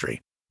American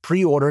history.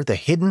 Pre-order The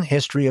Hidden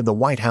History of the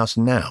White House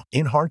now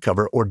in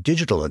hardcover or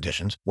digital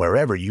editions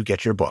wherever you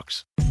get your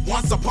books.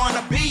 Once upon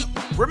a beat.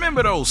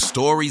 Remember those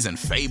stories and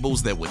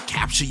fables that would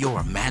capture your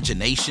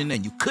imagination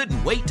and you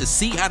couldn't wait to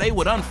see how they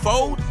would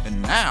unfold?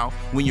 And now,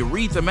 when you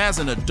read them as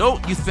an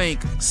adult, you think,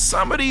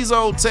 some of these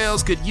old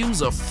tales could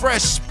use a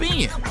fresh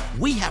spin.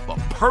 We have a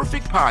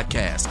perfect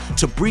podcast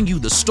to bring you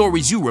the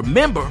stories you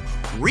remember,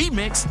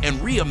 remix, and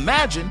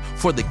reimagine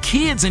for the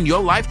kids in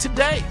your life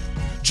today.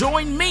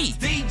 Join me,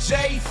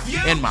 DJ Few,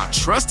 and my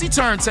trusty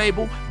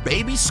turntable,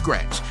 Baby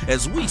Scratch,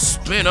 as we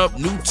spin up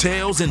new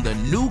tales in the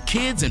New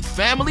Kids and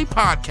Family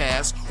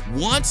podcast,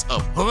 Once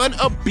Upon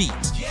a Beat.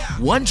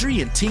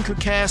 Wondery and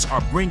Tinkercast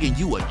are bringing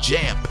you a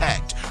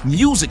jam-packed,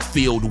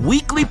 music-filled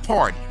weekly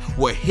party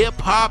where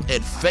hip-hop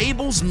and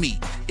fables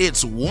meet.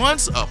 It's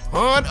Once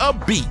Upon a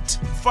Beat.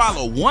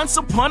 Follow Once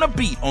Upon a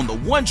Beat on the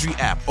Wondery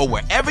app or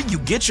wherever you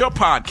get your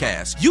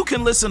podcasts. You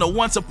can listen to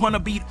Once Upon a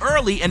Beat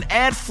early and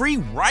ad-free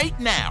right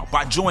now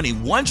by joining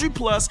Wondery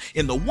Plus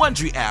in the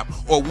Wondery app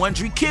or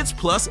Wondery Kids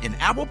Plus in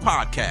Apple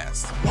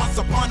Podcasts. Once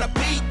Upon a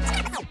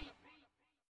Beat.